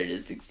each other to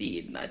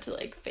succeed, not to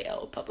like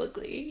fail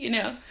publicly, you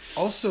know?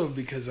 Also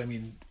because, I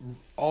mean,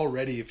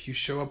 already if you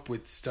show up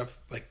with stuff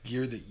like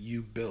gear that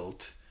you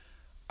built,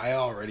 I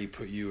already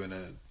put you in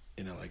a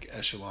like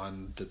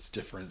echelon that's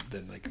different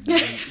than like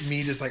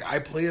me just like I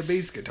play a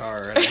bass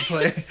guitar and I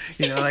play,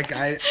 you know, like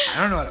I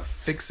don't know how to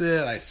fix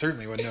it. I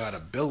certainly wouldn't know how to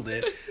build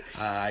it.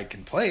 I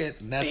can play it,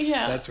 and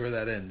that's where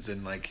that ends.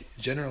 And like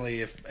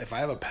generally if I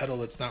have a pedal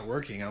that's not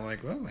working, I'm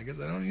like, well, I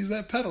guess I don't use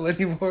that pedal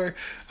anymore.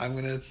 I'm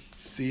gonna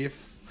see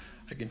if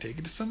I can take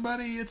it to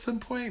somebody at some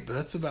point, but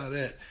that's about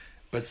it.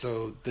 But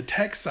so the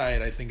tech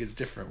side I think is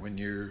different when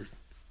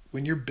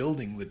you're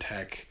building the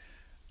tech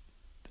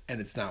and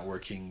it's not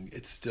working.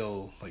 It's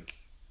still like,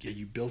 yeah,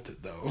 you built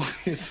it though.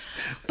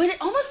 But it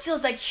almost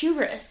feels like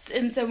hubris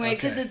in some way,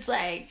 because it's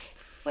like,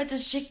 what,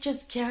 this chick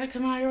just can't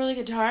come out here with a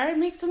guitar and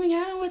make something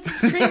happen? What's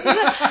this crazy?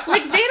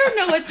 Like, they don't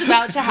know what's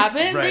about to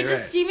happen. They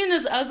just see me in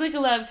this ugly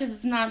glove because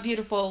it's not a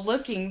beautiful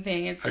looking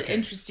thing. It's an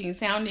interesting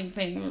sounding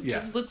thing. It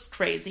just looks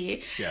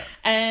crazy. Yeah.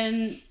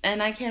 And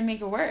I can't make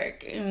it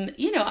work. And,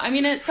 you know, I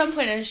mean, at some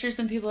point, I'm sure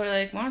some people are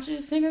like, why don't you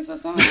just sing us a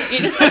song?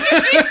 You know?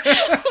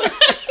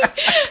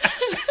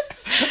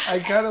 I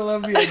kind of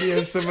love the idea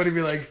of somebody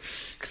be like,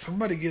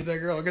 somebody give that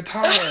girl a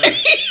guitar.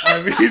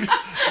 I mean,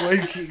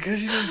 like,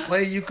 because you just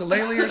play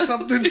ukulele or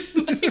something.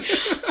 Why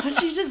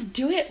don't you just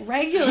do it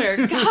regular?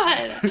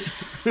 God.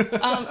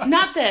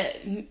 Not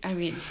that, I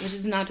mean, which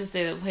is not to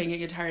say that playing a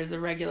guitar is a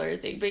regular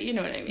thing, but you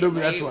know what I mean. No,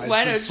 but that's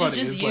why don't you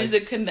just use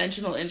a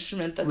conventional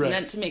instrument that's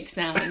meant to make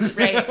sound,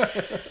 right?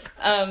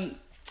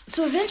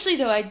 So eventually,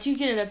 though, I do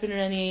get it up and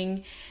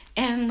running,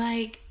 and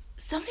like,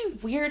 something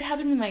weird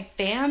happened to my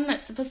fan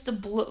that's supposed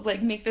to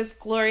make this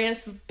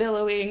glorious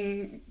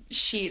billowing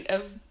sheet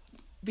of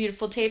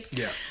beautiful tapes.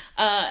 Yeah.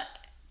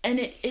 And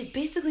it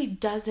basically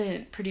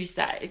doesn't produce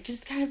that. It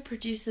just kind of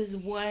produces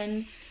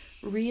one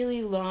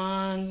really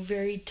long,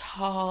 very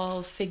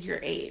tall figure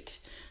 8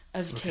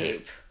 of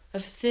tape,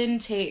 of thin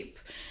tape.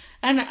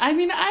 And I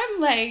mean,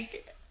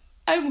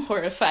 I'm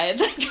horrified.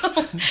 Like,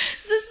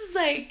 this is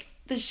like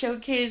the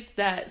showcase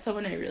that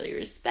someone I really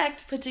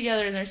respect put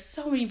together, and there's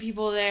so many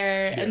people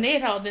there, and they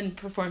had all been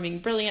performing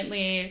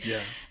brilliantly. Yeah.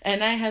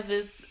 And I have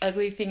this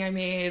ugly thing I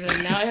made,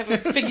 and now I have a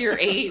figure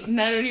 8,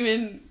 and I don't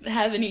even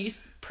have any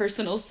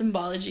personal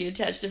symbology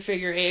attached to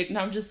figure 8, and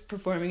I'm just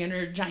performing under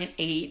a giant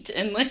 8,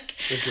 and like,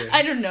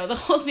 I don't know, the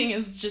whole thing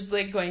is just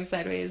like going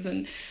sideways.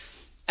 And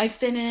I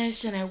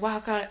finish, and I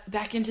walk out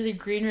back into the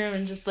green room,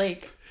 and just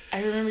like,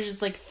 I remember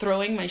just like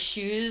throwing my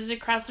shoes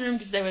across the room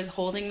because I was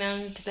holding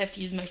them, because I have to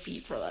use my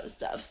feet for a lot of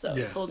stuff. So I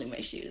was holding my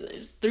shoes. I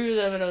just threw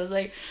them, and I was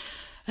like,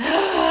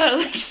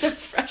 like so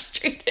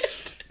frustrated.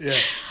 Yeah.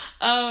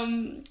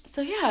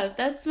 So yeah,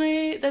 that's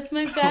my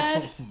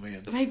bad,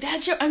 my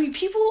bad show. I mean,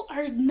 people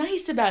are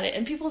nice about it,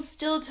 and people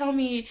still tell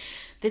me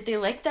that they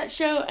like that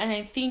show. And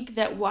I think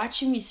that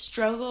watching me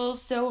struggle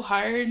so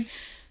hard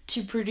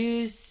to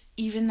produce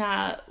even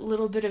that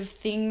little bit of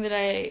thing that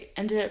I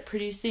ended up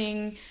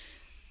producing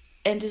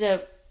ended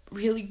up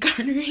really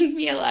garnering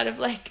me a lot of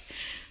like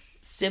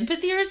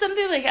sympathy or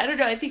something. Like, I don't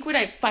know, I think when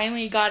I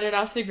finally got it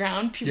off the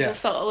ground, people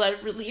felt a lot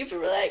of relief and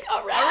were like,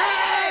 all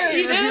right,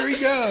 you know? Here we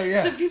go.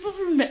 Yeah. So people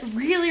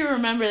really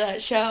remember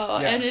that show.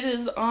 And it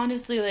is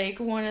honestly like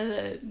one of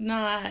the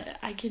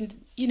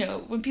you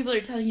know, when people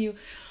are telling you,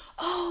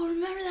 oh,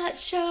 remember that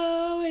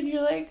show? And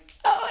you're like,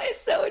 oh, I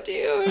so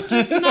do. It's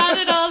just not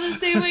at all the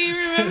same way you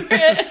remember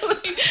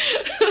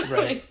it.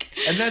 Right.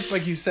 And that's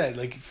like you said,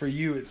 like for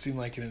you, it seemed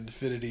like an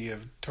infinity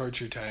of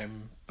torture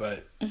time,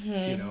 but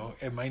you know,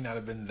 it might not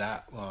have been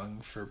that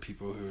long for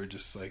people who are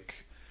just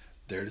like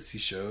there to see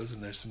shows,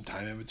 and there's some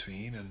time in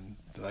between, and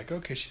they're like,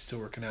 okay, she's still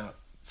working out.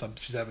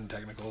 She's having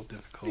technical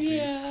difficulties.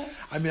 Yeah.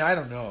 I mean, I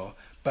don't know.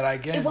 But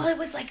again... Well, it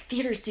was like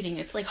theater seating.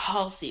 It's like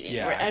hall seating,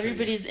 where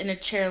everybody's in a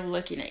chair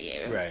looking at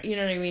you. Right. You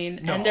know what I mean?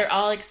 No. And they're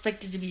all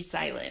expected to be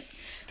silent.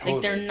 Totally.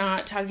 Like, they're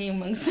not talking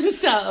amongst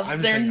themselves.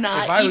 They're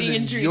not eating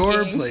and drinking. If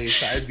I was in your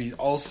place, I'd be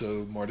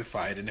also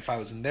mortified. And if I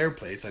was in their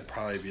place, I'd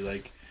probably be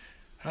like,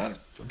 I'm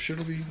sure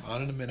it'll be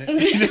on in a minute.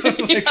 You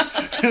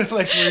know?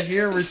 Like, we're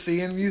here, we're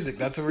seeing music.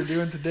 That's what we're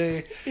doing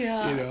today.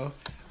 Yeah. You know?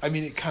 I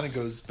mean, it kind of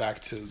goes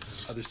back to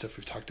other stuff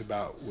we've talked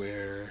about,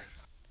 where...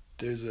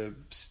 There's a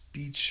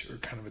speech or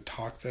kind of a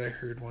talk that I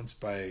heard once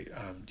by,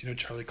 do you know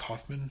Charlie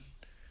Kaufman?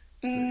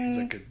 He's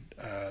like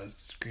a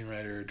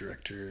screenwriter,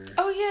 director.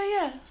 Oh,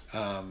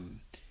 yeah.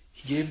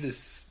 He gave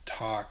this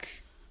talk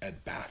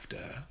at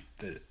BAFTA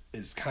that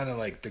is kind of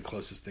like the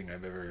closest thing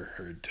I've ever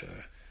heard to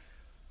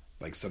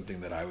like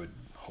something that I would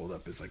hold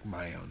up as like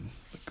my own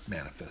like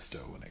manifesto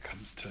when it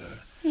comes to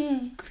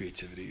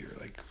creativity or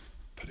like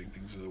putting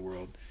things into the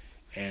world.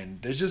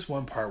 And there's just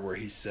one part where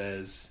he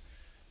says,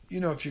 you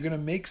know, if you're going to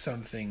make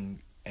something,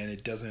 and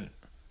it doesn't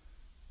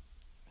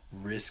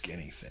risk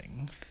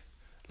anything,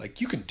 like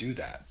you can do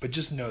that, but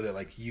just know that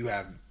like you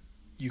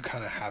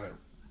kind of haven't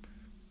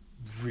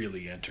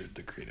really entered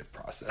the creative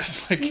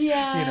process. Like,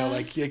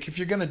 like if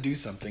you're gonna do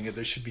something,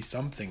 there should be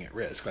something at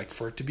risk. Like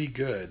for it to be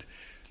good,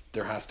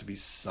 there has to be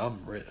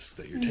some risk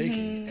that you're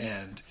taking.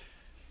 And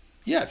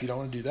if you don't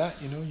want to do that,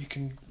 you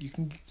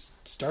can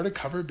start a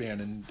cover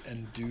band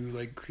and do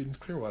like Creedence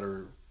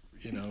Clearwater.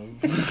 You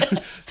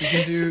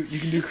can do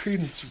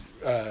Creedence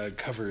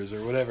covers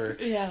or whatever.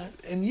 Yeah.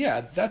 And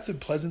that's a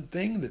pleasant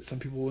thing that some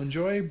people will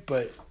enjoy,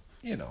 but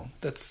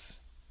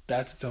that's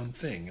its own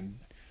thing, and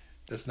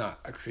that's not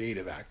a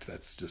creative act.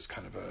 That's just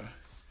kind of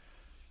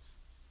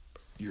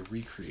you're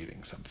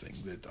recreating something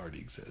that already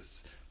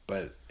exists.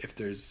 But if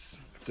there's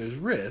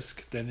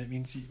risk, then it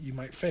means you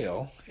might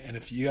fail. And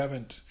if you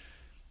haven't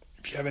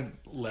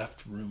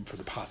left room for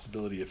the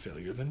possibility of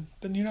failure, then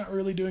you're not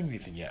really doing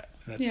anything yet.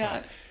 And that's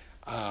fine.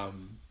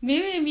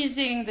 Maybe I'm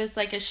using this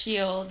like a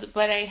shield,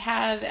 but I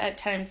have at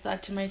times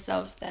thought to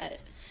myself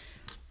that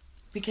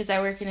because I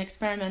work in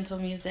experimental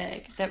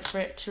music, that for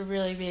it to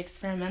really be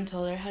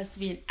experimental, there has to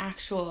be an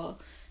actual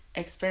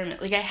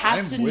experiment. Like I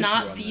have to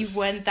not be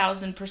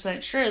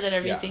 1,000% sure that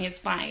everything is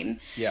fine.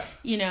 Yeah.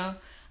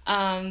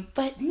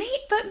 But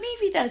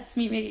maybe that's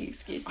me making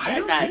excuses. I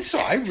don't think so.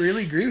 I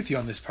really agree with you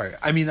on this part.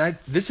 I mean,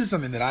 this is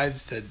something that I've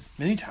said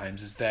many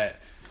times, is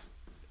that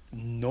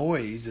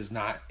noise is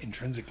not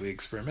intrinsically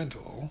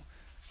experimental.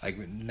 Like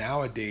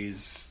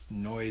nowadays,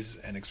 noise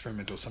and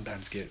experimental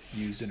sometimes get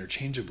used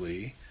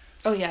interchangeably.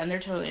 Oh yeah, and they're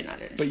totally not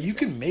interchangeable. But you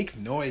can make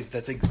noise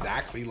that's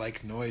exactly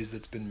like noise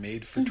that's been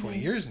made for 20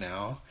 years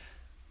now,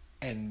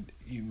 and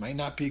you might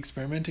not be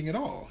experimenting at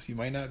all. You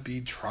might not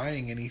be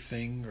trying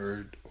anything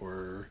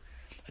or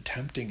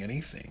attempting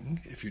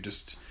anything if you're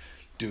just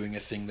doing a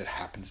thing that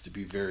happens to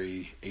be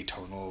very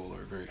atonal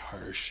or very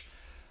harsh.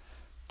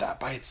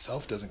 That by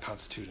itself doesn't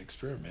constitute an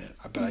experiment.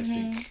 But I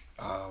think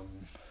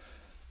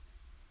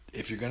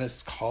if you're going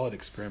to call it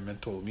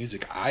experimental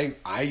music, I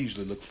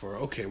usually look for,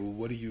 okay, well,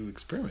 what are you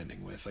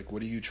experimenting with? Like,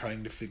 what are you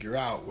trying to figure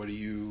out? What are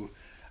you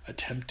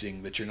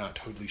attempting that you're not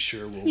totally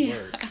sure will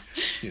work?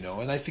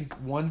 And I think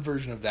one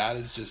version of that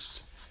is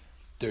just,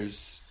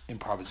 there's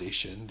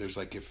improvisation. There's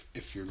like,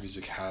 if your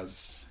music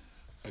has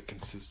a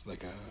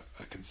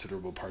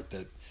considerable part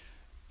that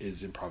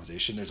is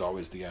improvisation, there's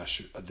always the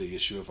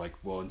issue of like,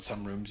 well, in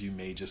some rooms you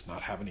may just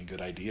not have any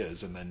good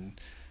ideas, and then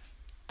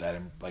that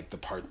like the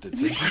part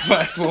that's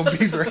improvised won't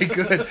be very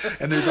good,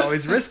 and there's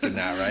always risk in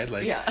that, right?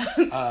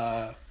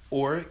 Like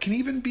or it can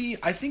even be,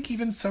 I think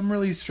even some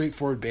really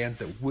straightforward bands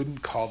that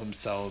wouldn't call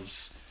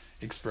themselves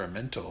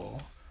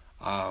experimental.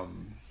 I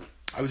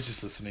was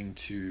just listening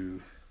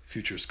to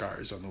Future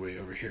Scars on the way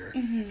over here,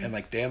 and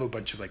like they have a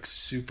bunch of like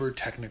super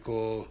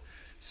technical,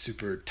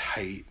 super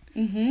tight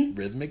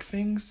rhythmic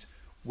things,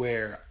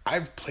 where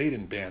I've played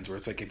in bands where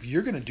it's like, if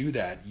you're going to do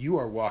that, you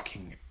are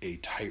walking a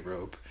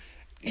tightrope.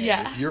 And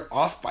if you're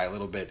off by a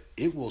little bit,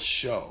 it will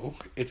show.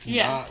 It's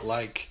not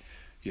like,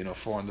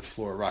 4 on the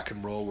floor rock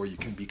and roll where you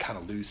can be kind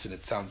of loose and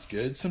it sounds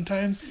good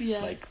sometimes.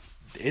 Yeah. Like,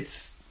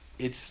 it's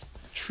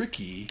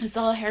tricky. It's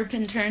all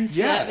hairpin turns.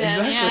 Yeah,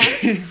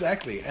 exactly.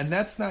 Exactly. And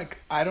that's not,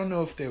 I don't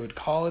know if they would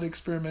call it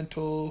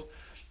experimental,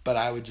 but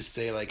I would just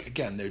say, like,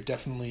 again,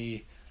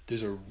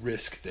 there's a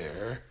risk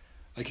there.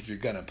 Like, if you're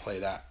going to play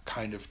that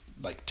kind of,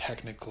 like,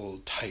 technical,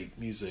 tight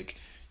music,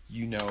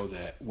 you know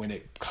that when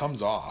it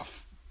comes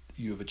off,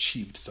 you have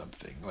achieved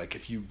something. Like,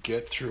 if you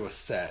get through a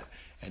set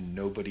and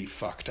nobody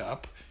fucked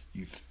up,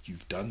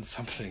 you've done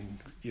something,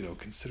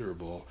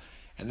 considerable.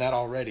 And that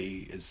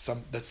already is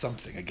that's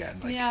something, again,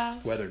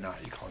 like, whether or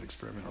not you call it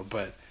experimental.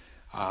 But,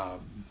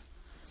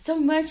 so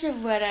much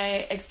of what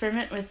I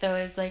experiment with, though,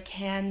 is, like,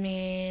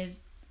 handmade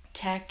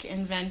tech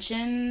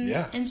invention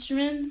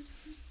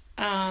instruments.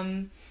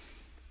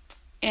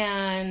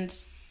 And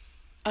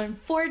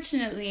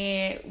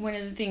unfortunately, one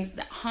of the things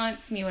that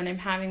haunts me when I'm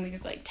having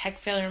these like tech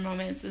failure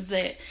moments is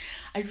that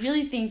I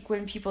really think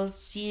when people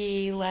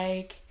see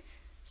like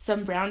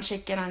some brown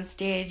chick get on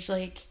stage,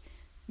 like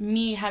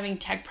me having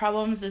tech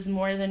problems is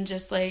more than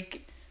just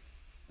like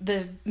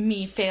the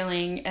me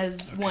failing as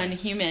one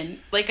human.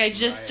 Like I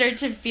just start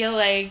to feel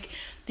like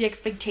the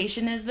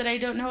expectation is that I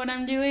don't know what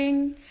I'm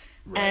doing.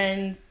 Right.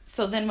 And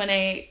so then when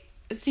it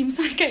seems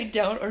like I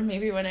don't, or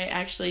maybe when I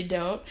actually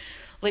don't,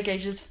 like I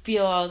just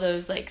feel all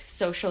those like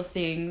social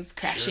things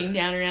crashing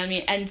down around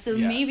me. And so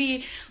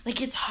maybe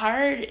like it's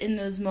hard in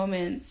those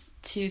moments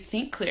to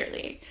think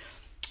clearly.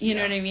 You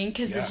know what I mean?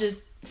 Because it's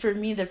just, for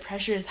me, the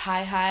pressure is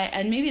high.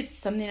 And maybe it's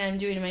something I'm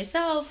doing to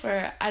myself,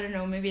 or I don't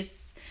know, maybe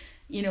it's,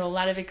 a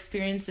lot of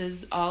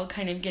experiences all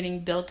kind of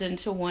getting built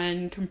into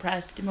one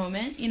compressed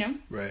moment,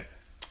 Right.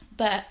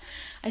 But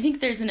I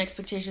think there's an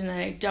expectation that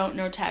I don't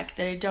know tech,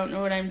 that I don't know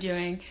what I'm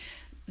doing,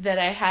 that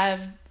I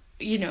have,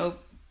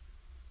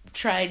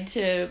 tried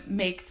to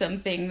make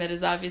something that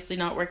is obviously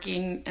not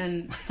working,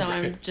 and so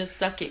I'm just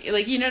sucking.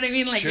 Like, you know what I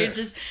mean? Like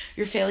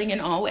you're failing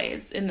in all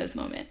ways in this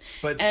moment.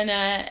 But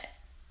and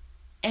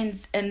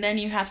then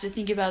you have to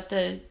think about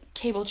the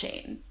cable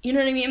chain. You know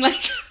what I mean?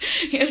 Like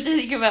you have to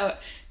think about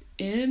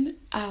in,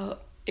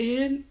 out,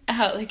 in,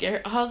 out. Like,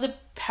 are all the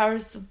power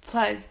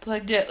supplies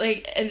plugged in?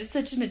 Like, and it's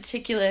such a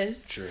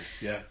meticulous, sure,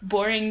 yeah,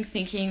 boring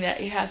thinking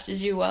that you have to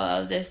do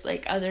while all this,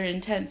 like, other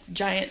intense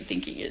giant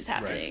thinking is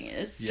happening. Right.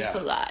 It's just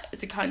a lot.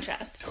 It's a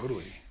contrast.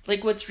 Totally.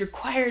 Like, what's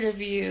required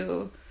of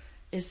you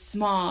is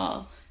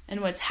small,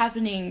 and what's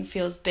happening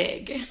feels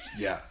big.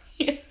 Yeah.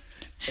 Yeah.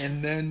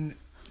 And then,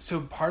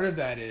 so part of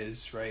that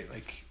is, right,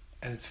 like,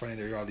 and it's funny,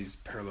 there are all these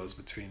parallels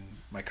between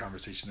my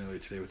conversation earlier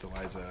today with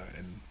Eliza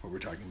and what we're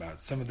talking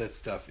about. Some of that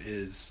stuff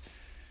is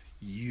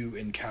you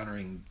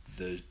encountering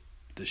the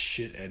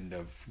shit end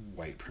of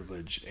white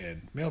privilege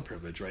and male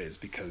privilege, right? Is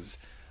because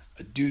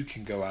a dude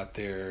can go out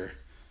there,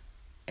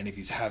 and if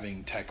he's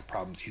having tech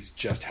problems, he's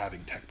just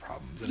having tech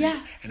problems. And,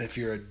 yeah. And if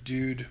you're a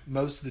dude,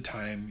 most of the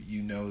time,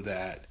 you know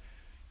that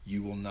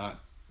you will not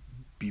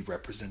be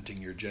representing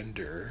your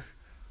gender.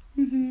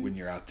 Mm-hmm. When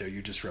you're out there,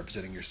 you're just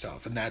representing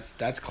yourself, and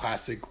that's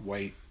classic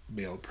white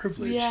male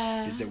privilege.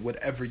 Yeah. Is that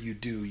whatever you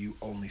do, you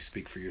only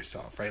speak for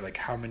yourself, right? Like,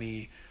 how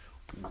many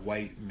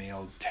white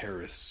male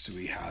terrorists do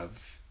we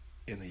have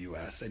in the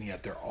U.S., and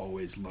yet they're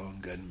always lone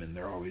gunmen.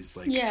 They're always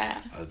like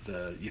just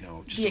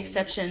the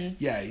exception.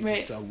 He's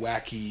just a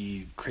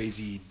wacky,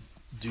 crazy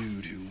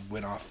dude who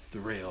went off the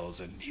rails,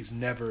 and he's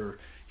never.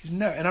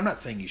 And I'm not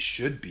saying he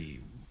should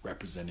be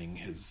representing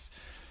his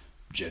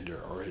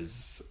gender or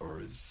his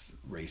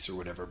race or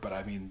whatever, but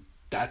I mean,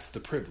 that's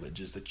the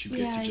privilege, is that you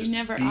get to just be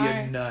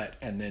a nut,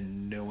 and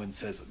then no one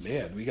says,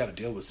 man, we got to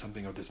deal with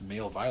something of this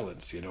male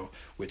violence,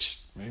 which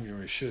maybe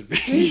we should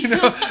be,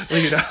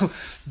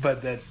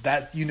 but that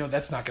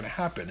that's not going to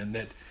happen. And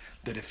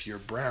that if you're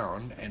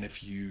brown, and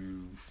if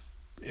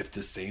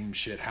the same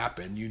shit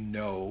happened,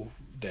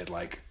 that,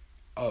 like,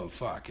 oh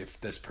fuck, if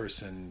this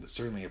person,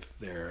 certainly if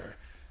they're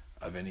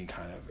of any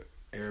kind of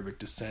Arabic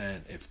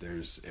descent, if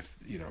they're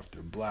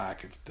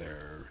black, if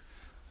they're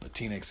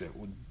Latinx,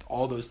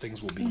 all those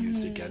things will be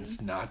used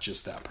against not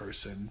just that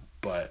person,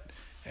 but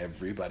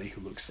everybody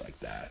who looks like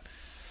that.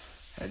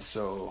 And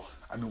so,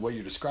 I mean, what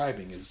you're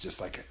describing is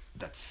just like,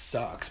 that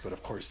sucks, but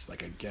of course,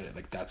 like, I get it.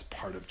 Like, that's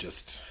part of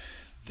just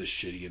the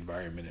shitty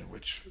environment in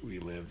which we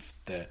live,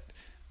 that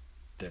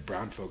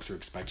brown folks are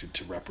expected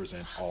to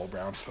represent all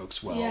brown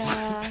folks well,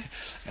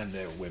 and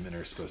that women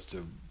are supposed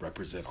to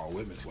represent all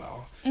women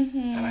well. Mm-hmm.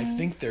 And I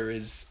think there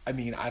is, I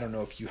mean, I don't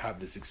know if you have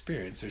this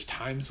experience. There's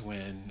times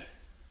when,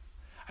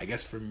 I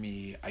guess for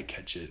me, I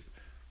catch it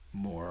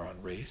more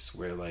on race,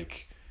 where,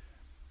 like,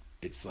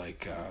 it's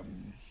like,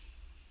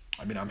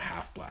 I mean, I'm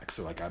half black,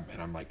 so, like,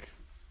 I'm like,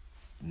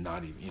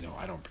 not even,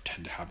 I don't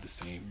pretend to have the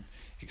same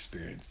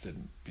experience that,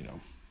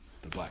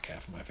 the black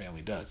half of my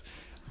family does.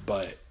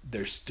 But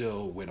there's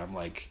still, when I'm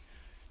like,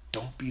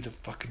 don't be the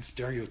fucking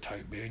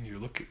stereotype, man.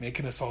 You're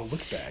making us all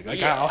look bad.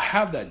 Like, I'll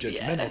have that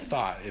judgmental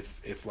thought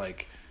if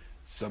like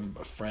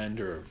a friend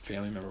or a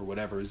family member or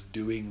whatever is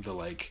doing the,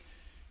 like,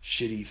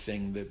 shitty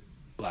thing that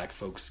black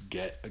folks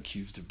get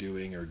accused of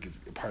doing, or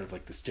part of,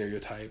 like, the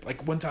stereotype.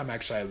 Like, one time,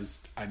 actually, I was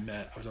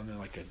on,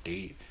 like, a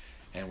date,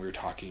 and we were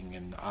talking,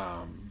 and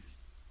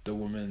the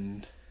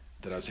woman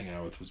that I was hanging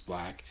out with was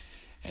black,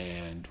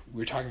 and we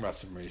were talking about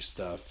some race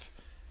stuff.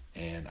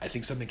 And I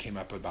think something came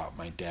up about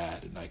my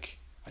dad, and, like,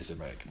 I said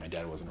my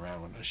dad wasn't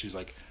around when, she was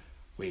like,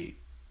 wait,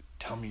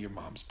 tell me your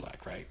mom's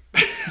black, right?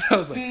 I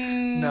was like,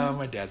 no,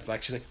 my dad's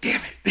black. She's like, damn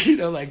it,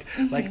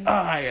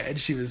 and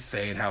she was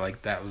saying how,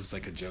 like, that was,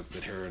 like, a joke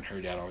that her and her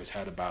dad always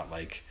had about,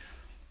 like,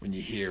 when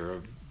you hear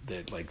of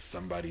that, like,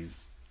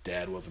 somebody's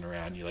dad wasn't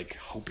around, you're, like,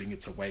 hoping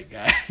it's a white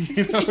guy,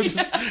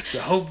 just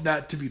to hope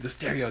not to be the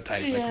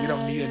stereotype. Like, we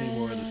don't need any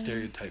more of the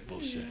stereotype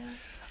bullshit.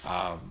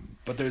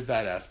 But there's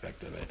that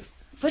aspect of it.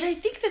 But I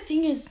think the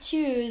thing is, too,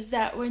 is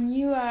that when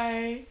you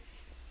are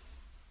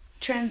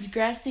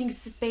transgressing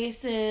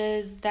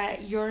spaces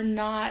that you're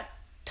not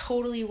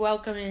totally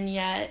welcome in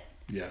yet.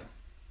 Yeah.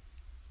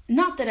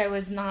 Not that I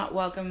was not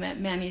welcome at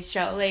Manny's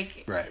show.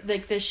 Like, right.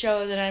 Like, the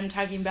show that I'm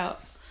talking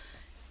about,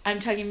 I'm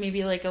talking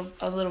maybe, like,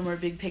 a little more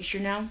big picture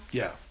now.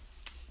 Yeah.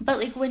 But,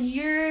 like, when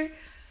you're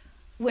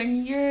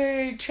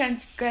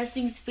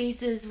transgressing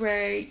spaces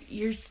where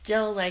you're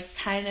still, like,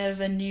 kind of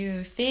a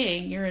new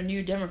thing, you're a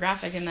new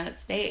demographic in that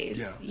space.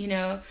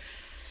 Yeah.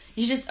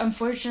 You just,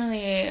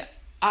 unfortunately,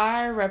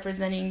 are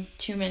representing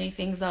too many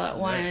things all at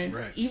once.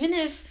 Right. Even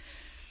if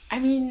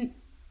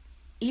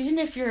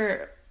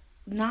you're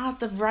not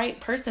the right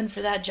person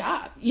for that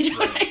job. You know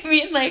what I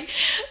mean? Like,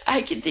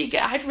 I can think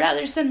I'd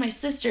rather send my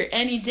sister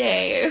any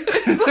day.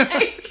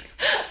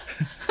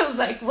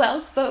 Like,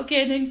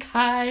 well-spoken and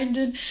kind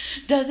and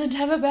doesn't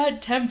have a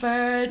bad temper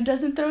and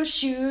doesn't throw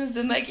shoes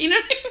and, like, you know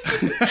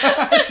what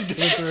I mean? She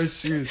doesn't throw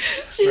shoes.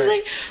 She's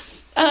right.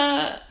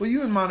 Well,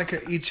 you and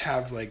Monica each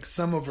have, like,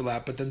 some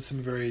overlap, but then some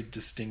very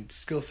distinct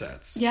skill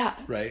sets. Yeah.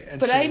 Right? And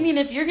but so, I mean,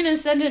 if you're going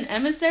to send an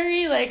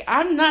emissary, like,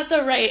 I'm not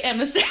the right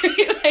emissary.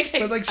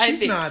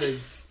 She's not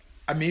as,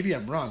 maybe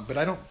I'm wrong,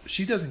 but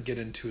she doesn't get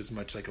into as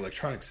much, like,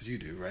 electronics as you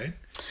do, right?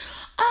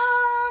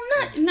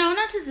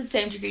 not to the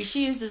same degree.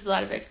 She uses a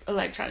lot of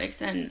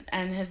electronics and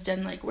has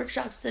done like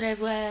workshops that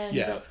I've led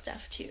and built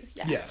stuff too.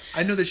 Yeah,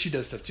 I know that she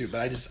does stuff too,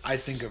 but I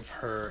think of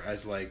her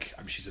as like,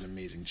 I mean, she's an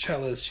amazing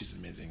cellist, she's an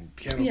amazing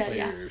piano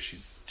player.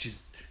 She's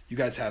you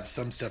guys have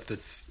some stuff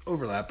that's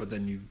overlap, but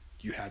then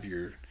you have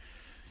your.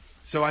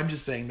 So I'm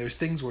just saying, there's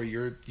things where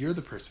you're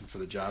the person for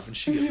the job and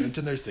she isn't,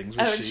 and there's things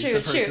where she's the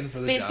person for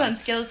the job. Based on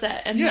skill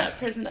set and not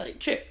personality.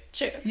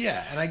 True.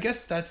 Yeah, and I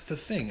guess that's the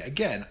thing.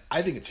 Again,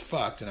 I think it's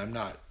fucked, and I'm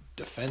not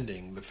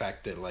defending the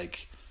fact that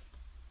like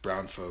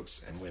brown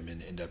folks and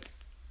women end up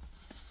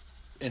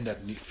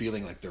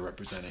feeling like they're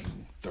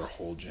representing their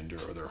whole gender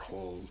or their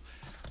whole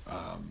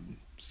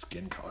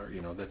skin color.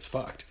 You know, that's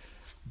fucked.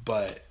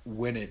 But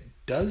when it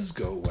does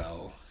go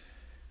well,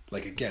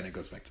 like again, it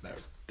goes back to that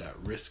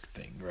risk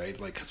thing, right?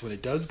 Like, because when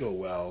it does go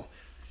well,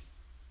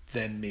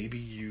 then maybe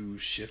you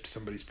shift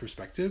somebody's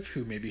perspective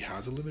who maybe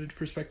has a limited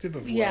perspective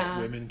of what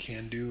women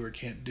can do or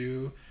can't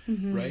do,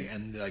 right?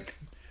 And like,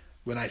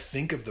 when I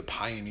think of the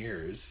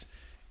pioneers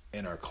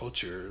in our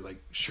culture,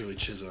 like Shirley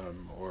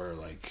Chisholm or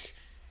like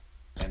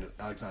and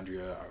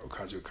Alexandria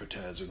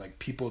Ocasio-Cortez, or like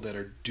people that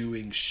are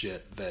doing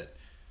shit that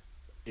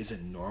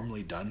isn't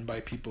normally done by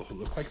people who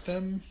look like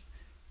them,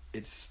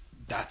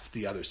 that's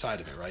the other side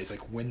of it, right? It's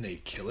like when they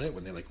kill it,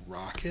 when they like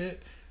rock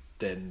it,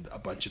 then a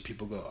bunch of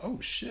people go, oh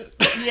shit.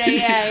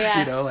 Yeah.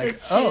 You know, like,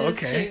 oh,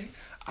 okay.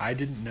 I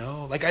didn't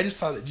know. Like, I just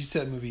saw that. Did you see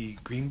that movie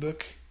Green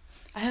Book?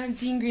 I haven't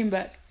seen Green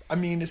Book. I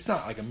mean, it's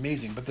not like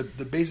amazing, but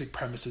the basic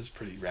premise is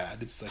pretty rad.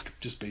 It's like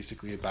just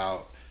basically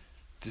about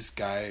this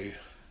guy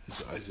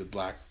is a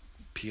black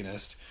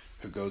pianist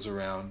who goes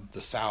around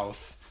the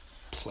South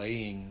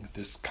playing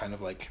this kind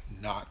of like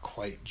not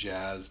quite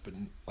jazz but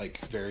like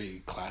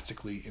very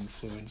classically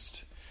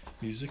influenced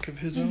music of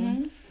his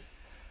own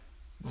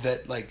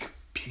that like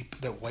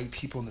that white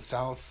people in the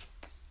South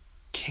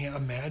can't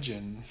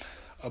imagine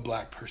a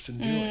black person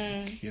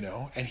doing, you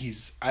know. And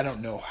I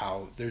don't know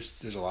how, there's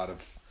a lot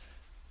of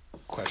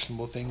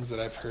questionable things that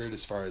I've heard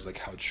as far as like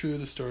how true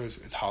the story is.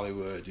 It's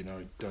Hollywood, you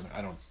know.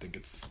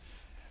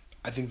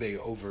 I think they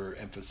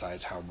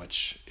overemphasize how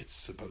much it's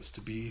supposed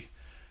to be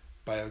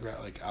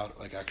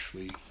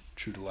actually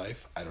true to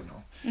life. I don't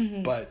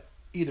know. But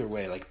either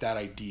way, like that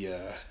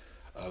idea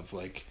of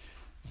like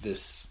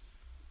this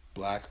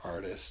black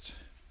artist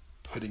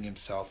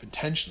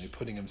intentionally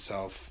putting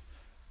himself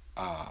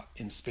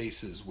in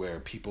spaces where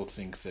people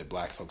think that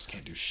black folks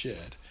can't do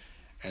shit,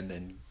 and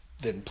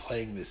then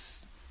playing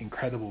this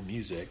incredible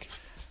music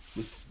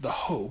was the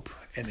hope.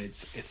 And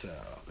it's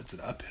an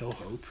uphill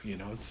hope, you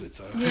know. It's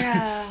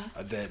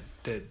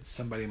that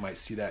somebody might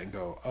see that and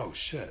go, oh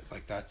shit,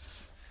 like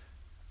that's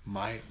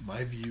my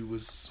view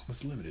was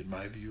limited.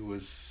 My view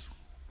was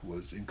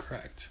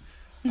incorrect.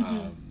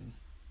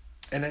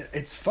 And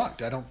it's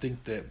fucked. I don't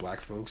think that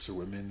black folks or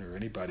women or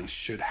anybody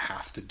should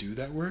have to do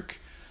that work.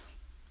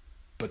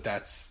 But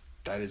that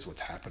is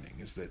what's happening,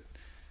 is that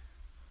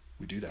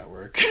we do that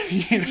work.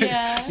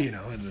 You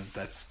know, and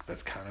that's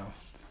kind of,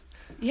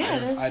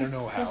 I don't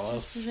know how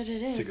else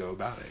to go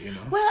about it, you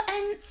know? Well,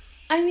 and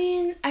I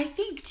mean, I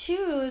think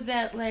too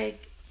that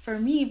like for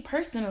me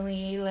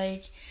personally,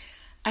 like,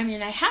 I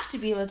mean, I have to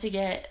be able to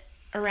get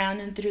around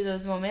and through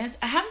those moments.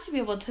 I have to be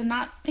able to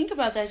not think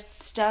about that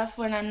stuff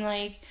when I'm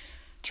like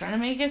trying to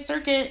make a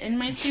circuit in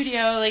my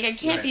studio. Like, I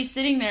can't be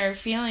sitting there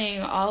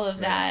feeling all of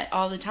that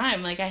all the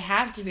time. Like, I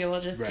have to be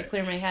able just to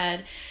clear my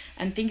head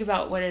and think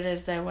about what it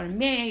is that I want to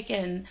make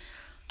and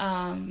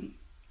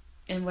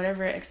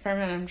whatever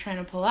experiment I'm trying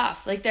to pull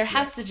off. Like, there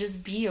has to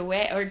just be a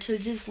way, or to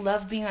just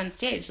love being on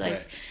stage.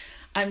 Like,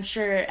 I'm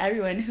sure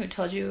everyone who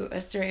told you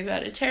a story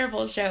about a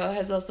terrible show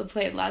has also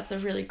played lots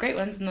of really great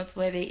ones, and that's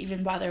why they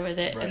even bother with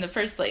it in the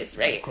first place,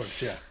 right? Of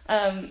course, yeah.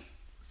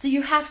 So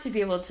you have to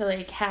be able to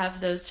like have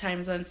those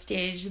times on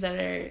stage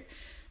that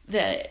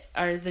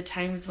are the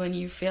times when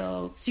you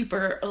feel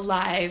super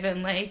alive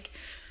and like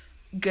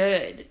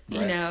good, you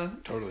know?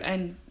 Totally.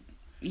 And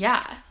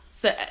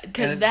so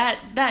because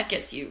that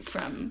gets you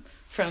from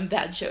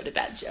bad show to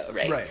bad show,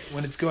 right? Right.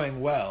 When it's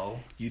going well,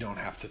 you don't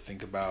have to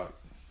think about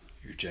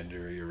your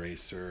gender or your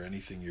race or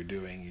anything you're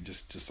doing. You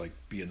just like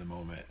be in the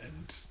moment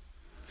and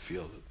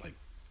feel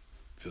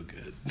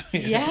good.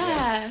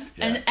 Yeah.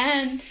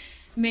 And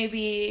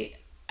maybe,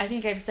 I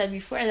think I've said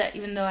before that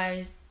even though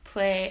I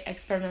play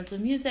experimental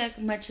music,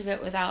 much of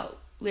it without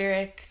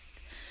lyrics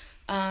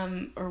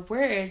or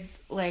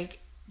words, like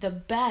the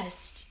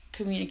best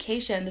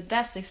communication, the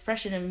best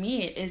expression of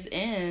me is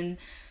in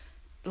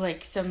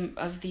like some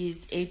of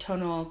these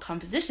atonal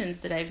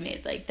compositions that I've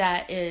made. Like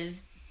that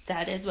is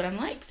what I'm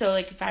like. So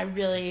like if I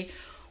really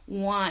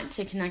want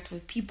to connect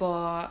with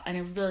people and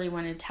I really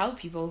want to tell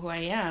people who I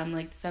am,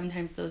 like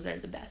sometimes those are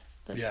the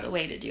best. That's the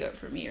way to do it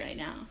for me right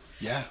now.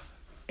 Yeah.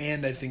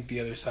 And I think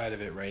the other side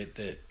of it, right,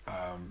 that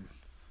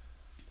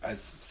as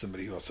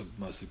somebody who also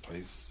mostly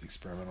plays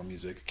experimental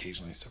music,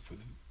 occasionally stuff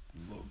with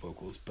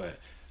vocals,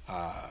 but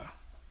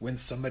when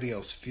somebody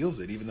else feels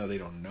it, even though they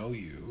don't know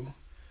you,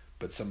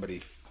 but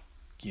somebody,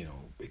 you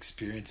know,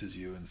 experiences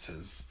you and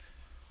says,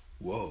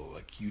 whoa,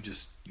 like you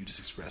just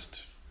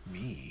expressed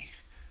me.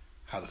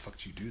 how the fuck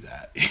do you do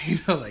that?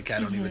 Like,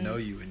 I don't even know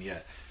you, and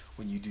yet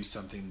when you do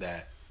something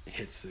that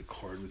hits a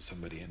chord with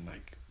somebody and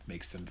like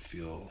makes them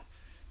feel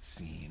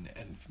seen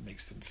and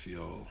makes them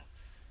feel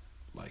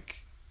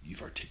like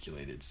you've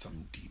articulated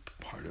some deep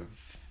part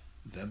of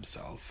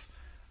themselves,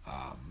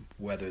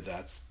 whether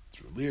that's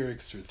through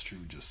lyrics or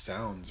through just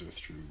sounds or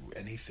through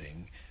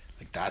anything,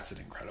 like that's an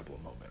incredible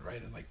moment,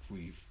 right? And like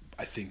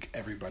I think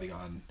everybody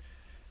on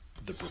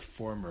the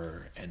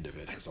performer end of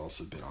it has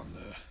also been on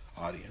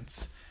the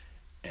audience,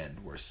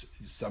 and where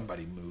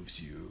somebody moves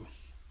you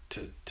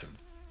to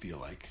feel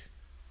like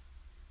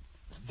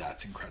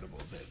that's incredible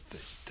that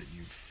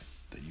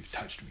you've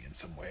touched me in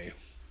some way,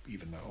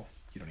 even though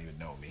you don't even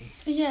know me.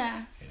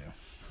 Yeah.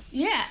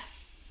 Yeah.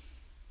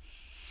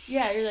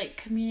 Yeah, you're like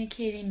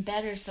communicating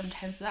better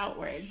sometimes without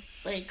words.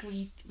 Like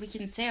we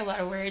can say a lot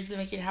of words and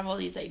we can have all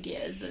these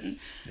ideas, and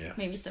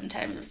maybe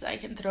sometimes I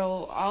can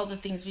throw all the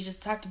things we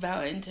just talked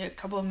about into a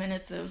couple of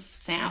minutes of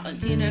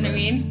sound. You know what I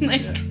mean?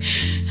 Like,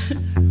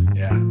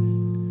 yeah.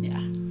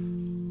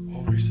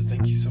 Well, Marisa,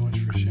 thank you so much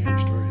for sharing your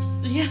stories.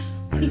 Yeah.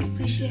 I really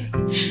appreciate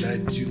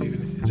it. Did you leave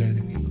anything? Is there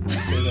anything you want to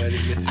say that I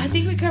didn't get to? I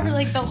think we covered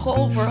like the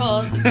whole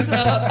world,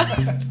 so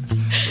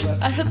well,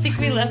 I don't think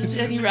we left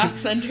any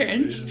rocks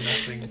unturned. There's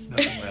nothing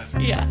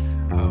left. Yeah.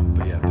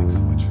 But yeah, thanks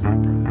so much for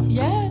being part of this.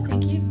 Yeah,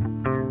 thank you.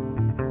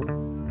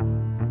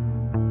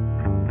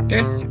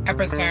 This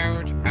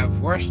episode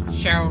of Worst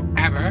Show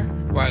Ever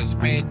was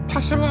made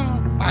possible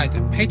by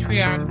the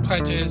Patreon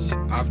pledges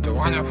of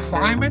Dewana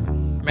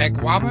Fryman,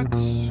 Meg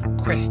Roberts,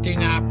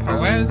 Christina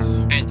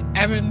Perez, and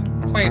Evan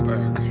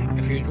Quayberg.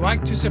 If you'd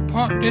like to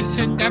support this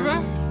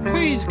endeavor,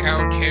 please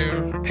go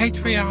to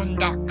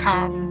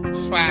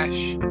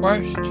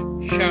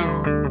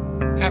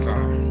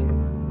patreon.com/worstShowEver.